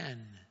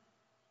 10.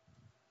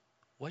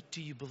 What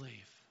do you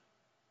believe?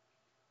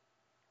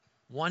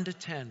 1 to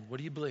 10. What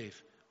do you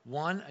believe?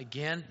 1,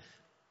 again,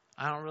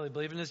 I don't really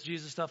believe in this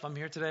Jesus stuff. I'm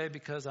here today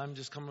because I'm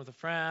just coming with a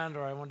friend,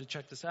 or I wanted to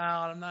check this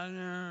out.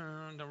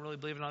 I don't really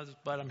believe in all this,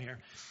 but I'm here.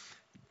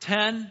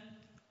 10,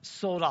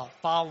 sold out.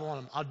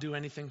 Following him. I'll do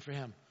anything for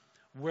him.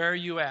 Where are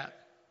you at?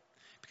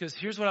 Because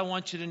here's what I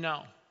want you to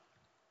know.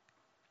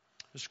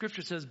 The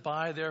scripture says,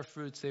 by their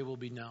fruits they will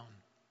be known.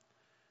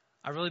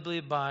 I really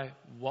believe by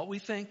what we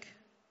think,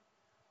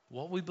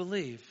 what we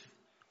believe,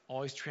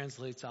 always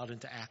translates out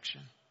into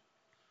action.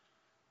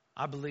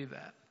 I believe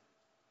that.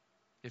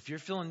 If you're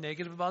feeling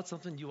negative about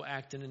something, you will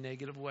act in a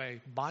negative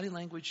way. Body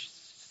language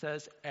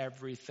says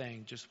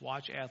everything. Just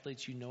watch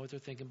athletes. You know what they're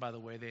thinking by the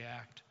way they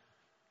act.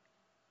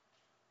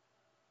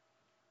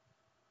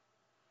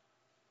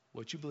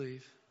 What you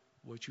believe,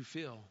 what you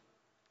feel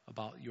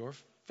about your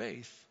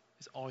faith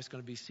is always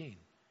going to be seen.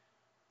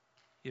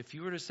 If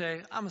you were to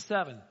say, I'm a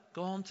 7,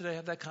 go home today,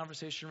 have that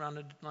conversation around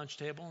the lunch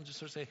table and just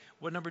sort of say,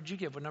 what number did you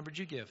give? What number did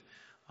you give?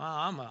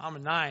 I'm a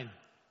 9.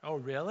 Oh,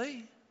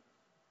 really?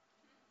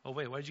 Oh,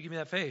 wait, why did you give me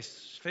that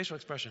facial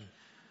expression?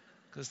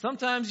 Because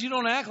sometimes you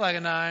don't act like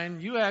a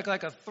 9, you act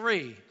like a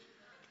 3.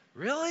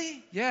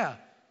 Really? Yeah.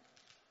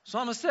 So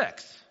I'm a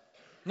 6.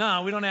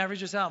 No, we don't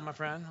average this out, my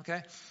friend,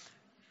 okay?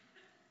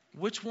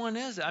 Which one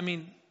is it? I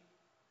mean,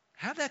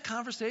 have that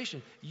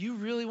conversation. You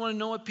really want to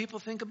know what people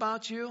think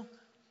about you?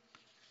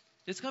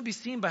 It's going to be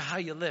seen by how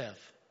you live.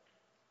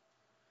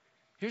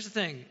 Here's the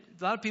thing.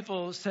 A lot of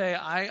people say,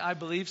 I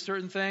believe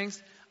certain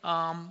things,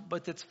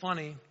 but that's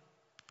funny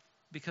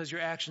because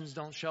your actions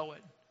don't show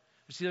it.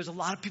 You see, there's a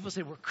lot of people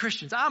say, we're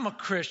Christians. I'm a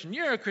Christian.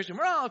 You're a Christian.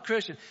 We're all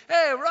Christian.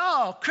 Hey, we're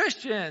all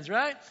Christians,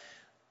 right?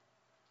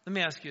 Let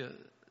me ask you,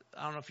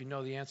 I don't know if you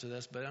know the answer to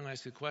this, but I'm going to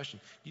ask you a question.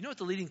 Do you know what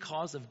the leading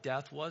cause of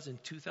death was in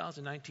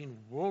 2019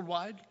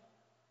 worldwide?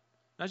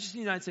 Not just in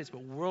the United States,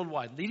 but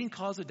worldwide. Leading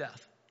cause of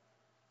death.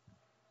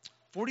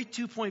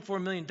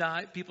 42.4 million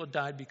people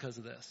died because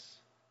of this.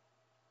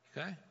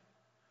 Okay?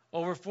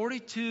 Over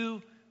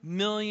 42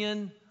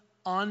 million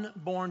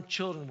unborn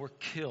children were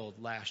killed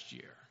last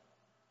year.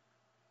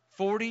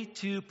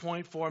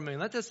 42.4 million.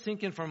 Let that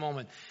sink in for a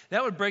moment.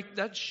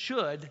 That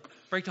should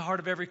break the heart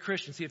of every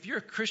Christian. See, if you're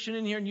a Christian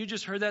in here and you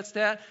just heard that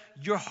stat,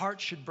 your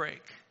heart should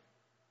break.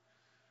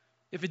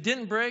 If it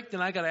didn't break,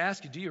 then I got to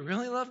ask you, do you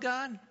really love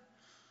God?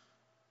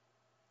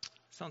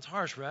 Sounds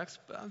harsh, Rex,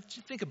 but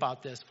just think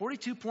about this.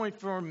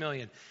 42.4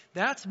 million.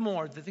 That's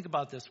more, think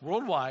about this,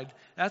 worldwide,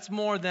 that's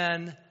more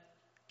than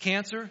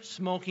cancer,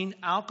 smoking,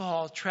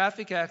 alcohol,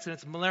 traffic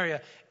accidents,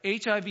 malaria,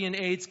 HIV and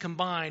AIDS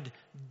combined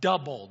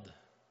doubled.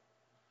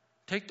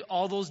 Take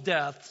all those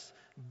deaths,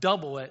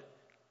 double it,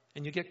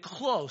 and you get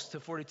close to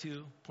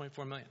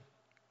 42.4 million.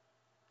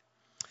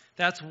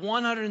 That's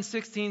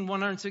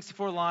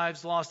 164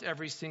 lives lost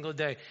every single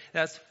day.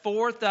 That's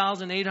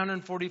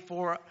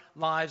 4,844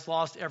 lives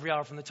lost every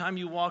hour. From the time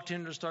you walked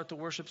in to start the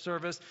worship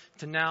service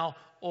to now,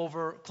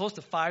 over close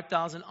to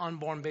 5,000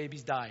 unborn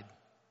babies died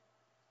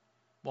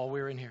while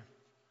we were in here.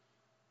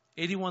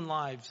 81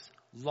 lives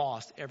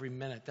lost every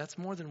minute. That's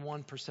more than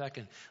 1 per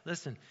second.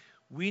 Listen,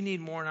 we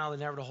need more now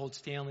than ever to hold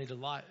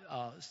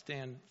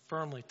stand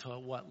firmly to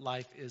what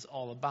life is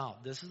all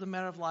about. This is a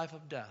matter of life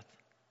or death.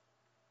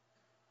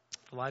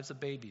 The lives of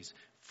babies.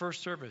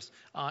 First service,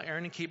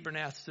 Aaron and Kate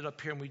Bernath stood up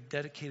here and we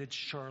dedicated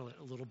Charlotte,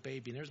 a little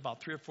baby. And there's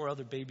about 3 or 4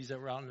 other babies that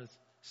were out in the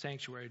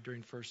sanctuary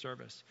during first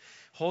service.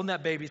 Holding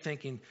that baby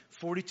thinking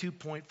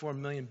 42.4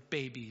 million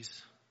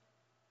babies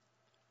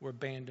were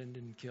abandoned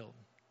and killed.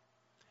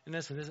 And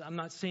listen, I'm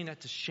not saying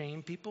that to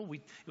shame people.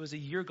 It was a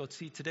year ago.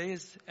 See, today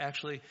is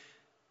actually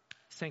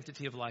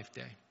Sanctity of Life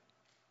Day.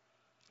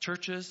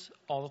 Churches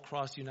all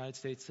across the United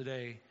States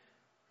today,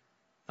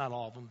 not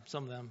all of them,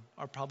 some of them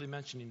are probably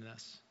mentioning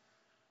this.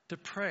 To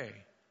pray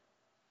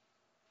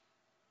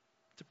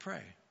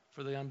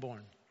for the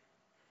unborn.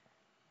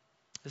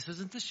 This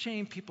isn't to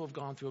shame people who've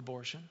gone through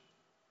abortion.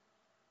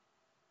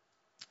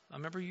 I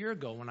remember a year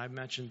ago when I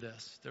mentioned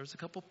this. There was a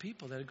couple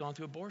people that had gone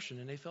through abortion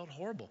and they felt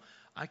horrible.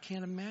 I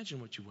can't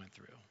imagine what you went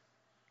through.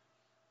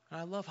 And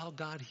I love how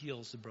God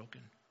heals the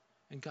broken.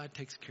 And God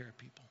takes care of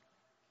people.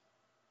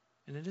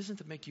 And it isn't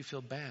to make you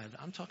feel bad.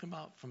 I'm talking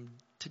about from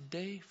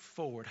today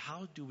forward,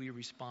 how do we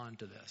respond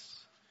to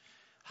this?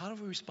 How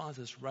do we respond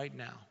to this right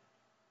now?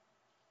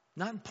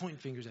 Not in pointing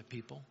fingers at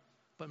people,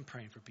 but in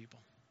praying for people.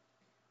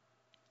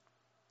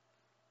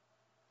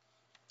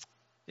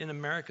 In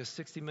America,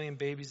 60 million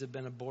babies have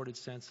been aborted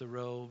since the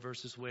Roe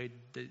versus Wade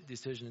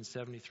decision in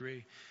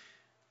 73.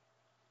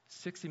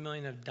 60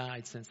 million have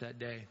died since that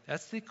day.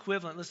 That's the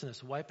equivalent, listen to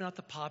this, wiping out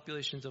the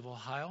populations of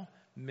Ohio,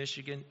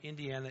 Michigan,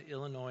 Indiana,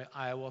 Illinois,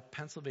 Iowa,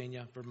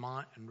 Pennsylvania,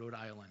 Vermont, and Rhode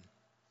Island.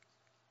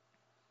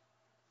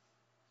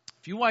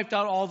 If you wiped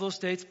out all those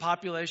states'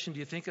 population, do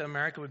you think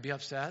America would be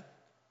upset?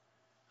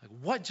 Like,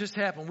 what just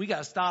happened? We got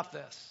to stop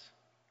this.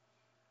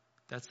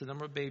 That's the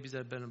number of babies that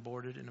have been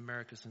aborted in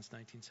America since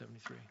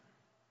 1973.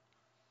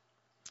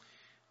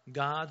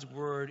 God's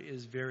word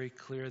is very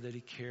clear that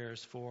he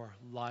cares for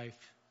life.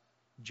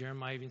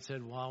 Jeremiah even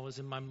said, while I was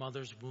in my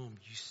mother's womb,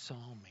 you saw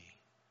me.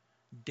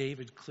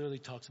 David clearly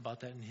talks about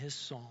that in his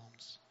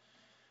Psalms.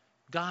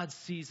 God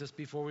sees us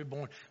before we're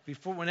born.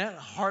 When that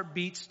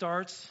heartbeat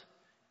starts,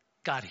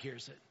 God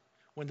hears it.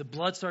 When the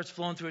blood starts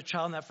flowing through a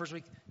child in that first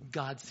week,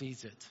 God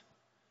sees it.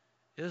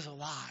 It is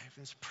alive.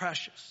 It's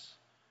precious.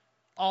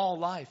 All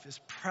life is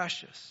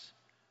precious.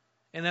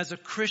 And as a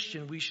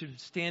Christian, we should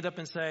stand up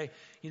and say,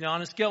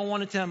 on a scale of 1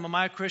 to 10, am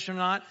I a Christian or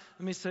not?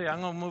 Let me say,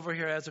 I'm going to move over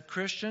here. As a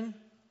Christian,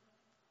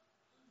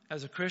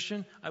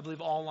 I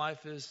believe all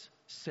life is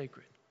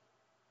sacred.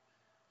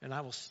 And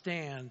I will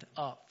stand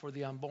up for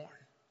the unborn.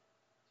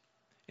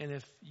 And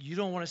if you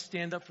don't want to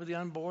stand up for the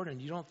unborn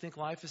and you don't think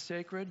life is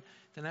sacred,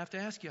 then I have to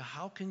ask you,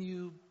 how can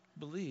you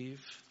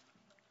believe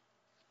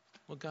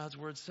what God's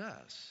word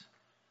says?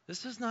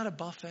 This is not a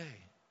buffet.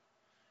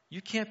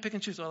 You can't pick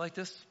and choose. Oh, I like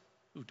this.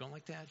 Ooh, don't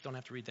like that. Don't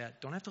have to read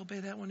that. Don't have to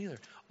obey that one either.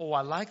 Oh,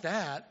 I like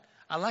that.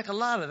 I like a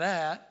lot of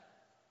that.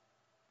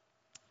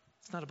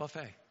 It's not a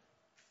buffet.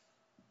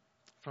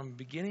 From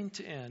beginning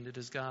to end, it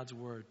is God's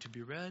word to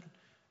be read,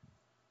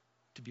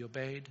 to be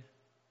obeyed,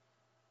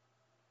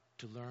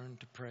 to learn,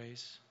 to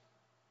praise.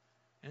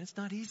 And it's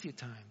not easy at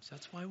times.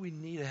 That's why we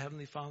need a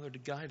Heavenly Father to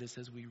guide us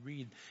as we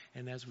read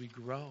and as we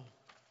grow.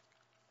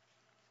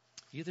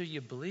 Either you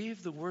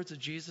believe the words of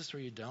Jesus or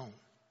you don't.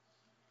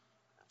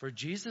 For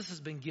Jesus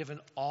has been given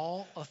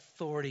all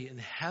authority in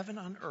heaven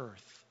and on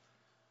earth.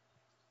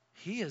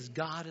 He is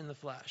God in the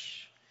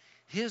flesh.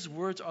 His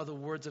words are the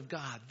words of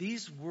God.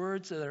 These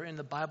words that are in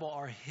the Bible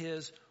are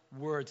his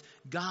words.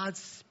 God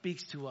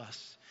speaks to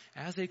us.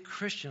 As a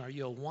Christian, are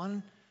you a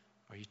 1?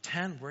 Are you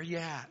 10? Where are you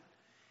at?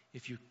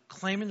 If you're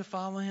claiming to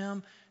follow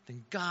him,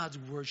 then God's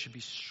word should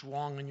be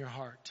strong in your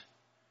heart.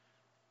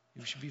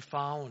 You should be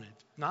following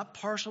it. Not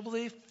partial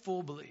belief,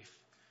 full belief.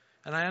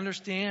 And I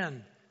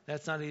understand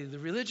that's not either. The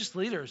religious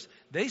leaders,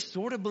 they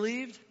sort of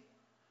believed.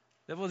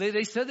 Well,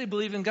 they said they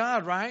believe in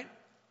God, right?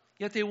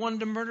 Yet they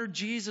wanted to murder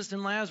Jesus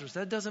and Lazarus.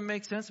 That doesn't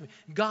make sense to me.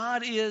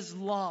 God is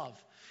love.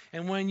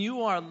 And when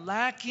you are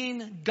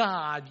lacking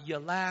God, you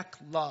lack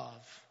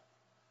love.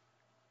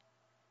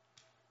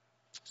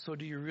 So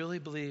do you really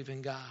believe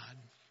in God?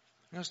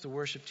 I ask the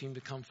worship team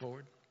to come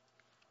forward.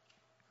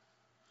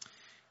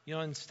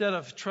 Instead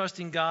of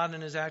trusting God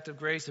in his act of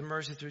grace and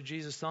mercy through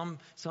Jesus,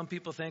 some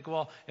people think,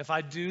 well, if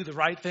I do the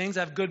right things,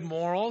 I have good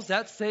morals,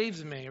 that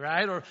saves me,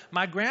 right? Or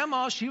my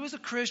grandma, she was a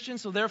Christian,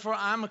 so therefore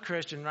I'm a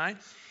Christian, right?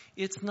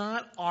 It's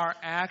not our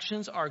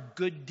actions, our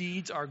good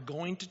deeds, our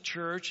going to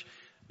church.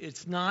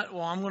 It's not,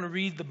 well, I'm going to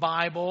read the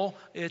Bible.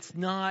 It's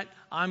not,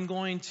 I'm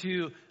going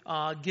to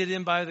get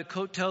in by the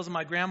coattails of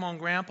my grandma and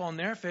grandpa in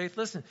their faith.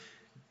 Listen,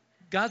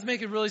 God's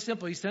making it really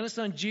simple. He sent his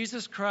son,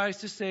 Jesus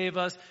Christ, to save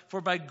us. For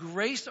by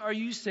grace are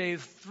you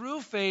saved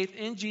through faith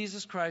in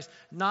Jesus Christ,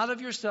 not of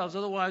yourselves.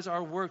 Otherwise,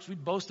 our works,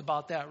 we'd boast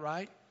about that,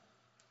 right?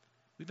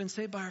 We've been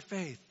saved by our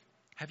faith.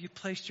 Have you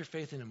placed your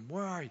faith in him?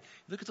 Where are you?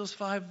 Look at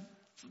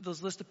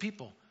those list of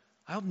people.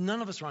 I hope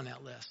none of us are on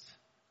that list.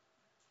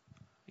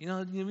 We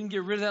can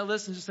get rid of that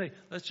list and just say,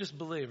 let's just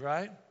believe,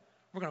 right?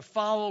 We're going to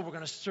follow, we're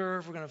going to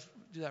serve, we're going to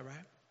do that,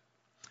 right?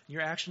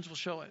 Your actions will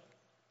show it.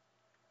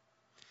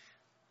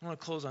 I want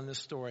to close on this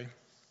story.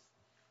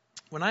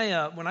 When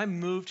I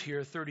moved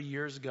here 30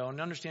 years ago,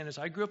 and understand this,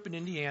 I grew up in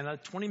Indiana,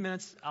 20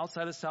 minutes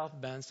outside of South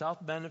Bend. South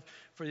Bend,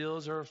 for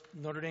those who are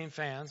Notre Dame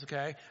fans,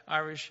 okay,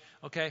 Irish,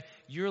 okay,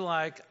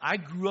 I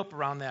grew up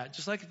around that.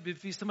 Just like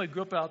if somebody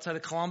grew up outside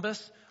of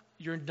Columbus,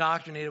 you're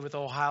indoctrinated with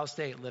Ohio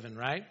State living,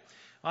 right?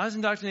 I was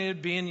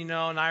indoctrinated being,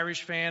 an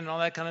Irish fan and all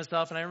that kind of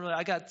stuff, and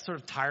I got sort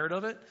of tired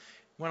of it.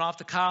 Went off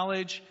to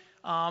college.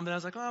 And I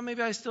was like, oh,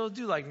 maybe I still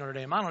do like Notre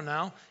Dame. I don't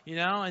know,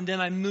 And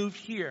then I moved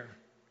here.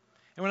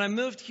 And when I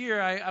moved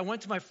here, I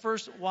went to my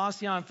first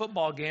Wauseon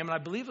football game, and I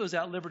believe it was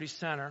at Liberty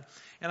Center.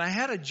 And I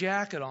had a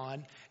jacket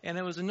on, and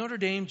it was a Notre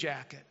Dame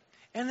jacket.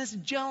 And this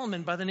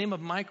gentleman by the name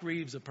of Mike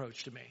Reeves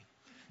approached me.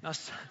 Now,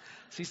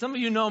 see, some of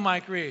you know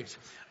Mike Reeves.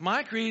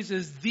 Mike Reeves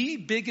is the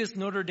biggest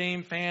Notre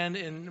Dame fan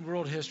in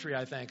world history,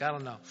 I think. I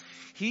don't know.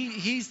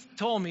 He's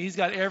told me he's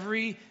got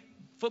every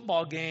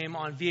football game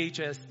on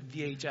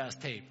VHS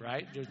tape,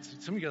 right?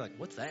 Some of you are like,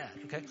 what's that?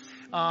 Okay.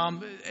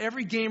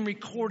 Every game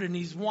recorded, and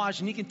he's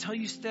watching. He can tell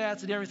you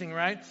stats and everything,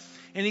 right?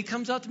 And he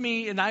comes up to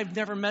me, and I've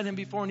never met him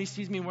before, and he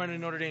sees me wearing a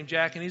Notre Dame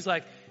jacket, and he's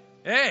like,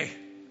 hey,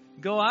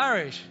 go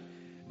Irish.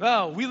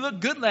 Well, we looked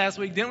good last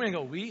week, didn't we? And I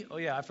go, we? Oh,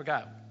 yeah, I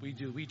forgot. We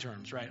do we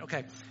terms, right?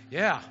 Okay,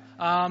 yeah.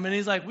 And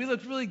he's like, we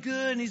looked really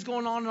good, and he's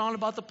going on and on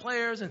about the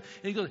players, and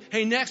he goes,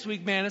 hey, next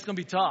week, man, it's going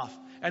to be tough.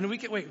 And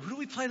wait, who do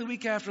we play the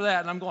week after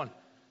that? And I'm going,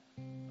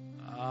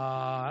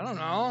 I don't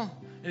know.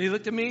 And he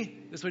looked at me,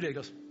 this is what he did.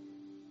 He goes,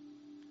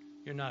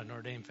 you're not a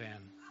Notre Dame fan.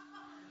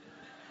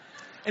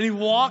 And he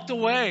walked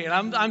away,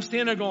 and I'm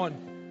standing there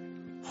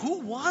going,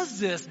 who was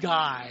this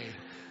guy?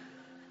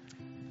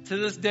 To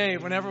this day,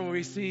 whenever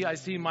I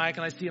see Mike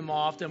and I see him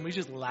often, we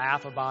just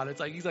laugh about it. It's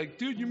like, he's like,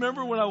 dude, you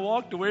remember when I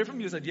walked away from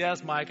you? I said,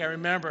 yes, Mike, I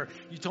remember.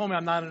 You told me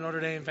I'm not a Notre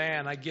Dame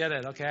fan. I get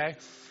it, okay?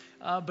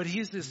 But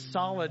he's this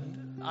solid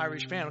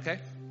Irish fan, okay?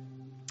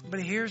 But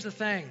here's the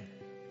thing.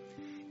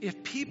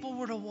 If people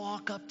were to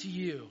walk up to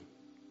you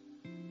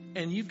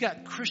and you've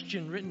got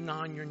Christian written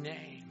on your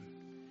name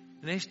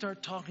and they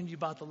start talking to you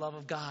about the love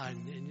of God,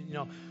 and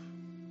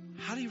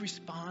how do you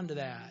respond to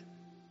that?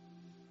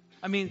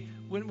 I mean,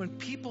 when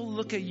people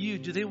look at you,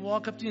 do they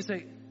walk up to you and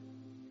say,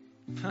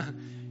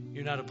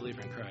 you're not a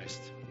believer in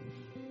Christ?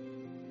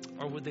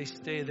 Or would they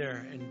stay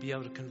there and be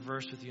able to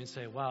converse with you and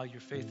say, wow,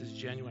 your faith is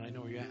genuine. I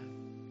know where you're at.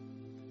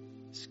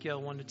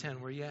 Scale 1 to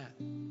 10, where are you at?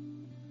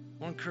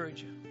 I want to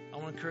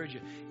encourage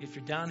you. If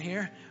you're down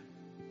here,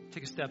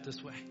 take a step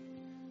this way.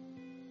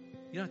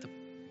 You don't have to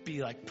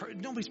be like,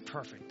 nobody's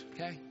perfect,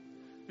 okay?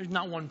 There's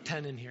not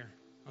 110 in here,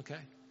 okay?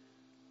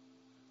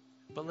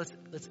 But let's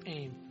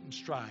aim and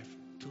strive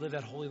to live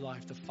that holy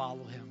life, to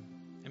follow him.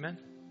 Amen?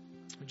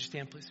 Would you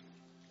stand, please?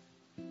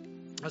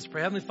 Let's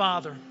pray. Heavenly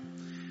Father,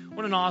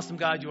 what an awesome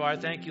God you are.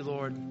 Thank you,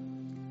 Lord,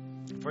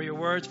 for your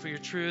words, for your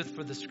truth,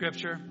 for the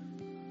scripture.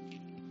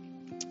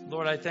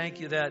 Lord, I thank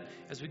you that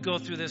as we go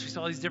through this, we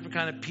saw these different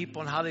kind of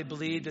people and how they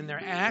believed, and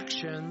their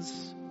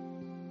actions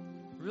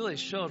really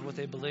showed what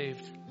they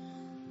believed.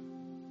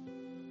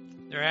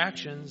 Their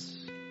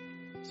actions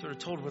sort of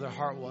told where their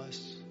heart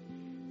was.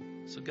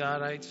 So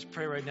God, I just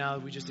pray right now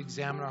that we just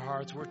examine our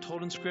hearts. We're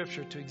told in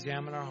Scripture to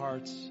examine our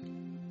hearts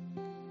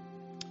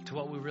to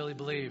what we really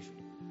believe.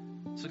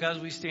 So God,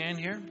 as we stand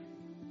here,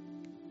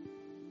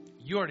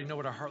 you already know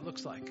what our heart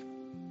looks like.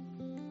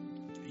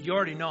 You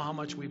already know how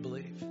much we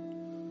believe.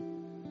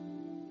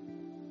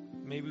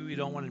 Maybe we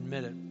don't want to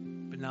admit it,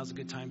 but now's a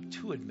good time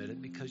to admit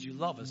it because you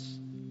love us.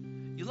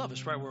 You love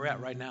us right where we're at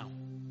right now.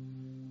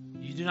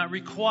 You do not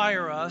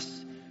require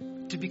us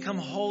to become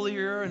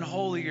holier and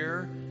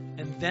holier,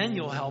 and then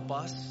you'll help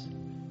us,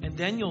 and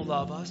then you'll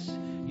love us.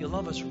 You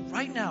love us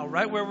right now,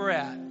 right where we're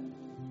at.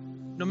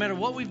 No matter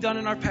what we've done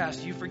in our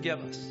past, you forgive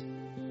us.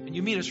 And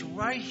you meet us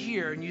right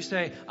here, and you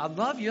say, I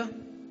love you.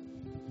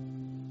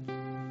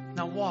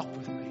 Now walk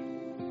with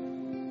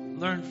me.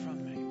 Learn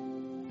from me.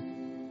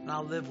 And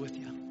I'll live with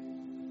you.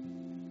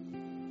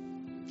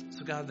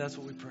 So God, that's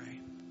what we pray.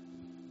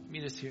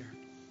 Meet us here,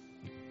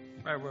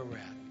 right where we're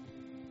at.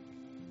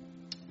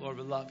 Lord,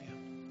 we love you.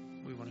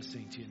 We want to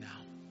sing to you now.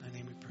 In thy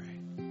name we pray.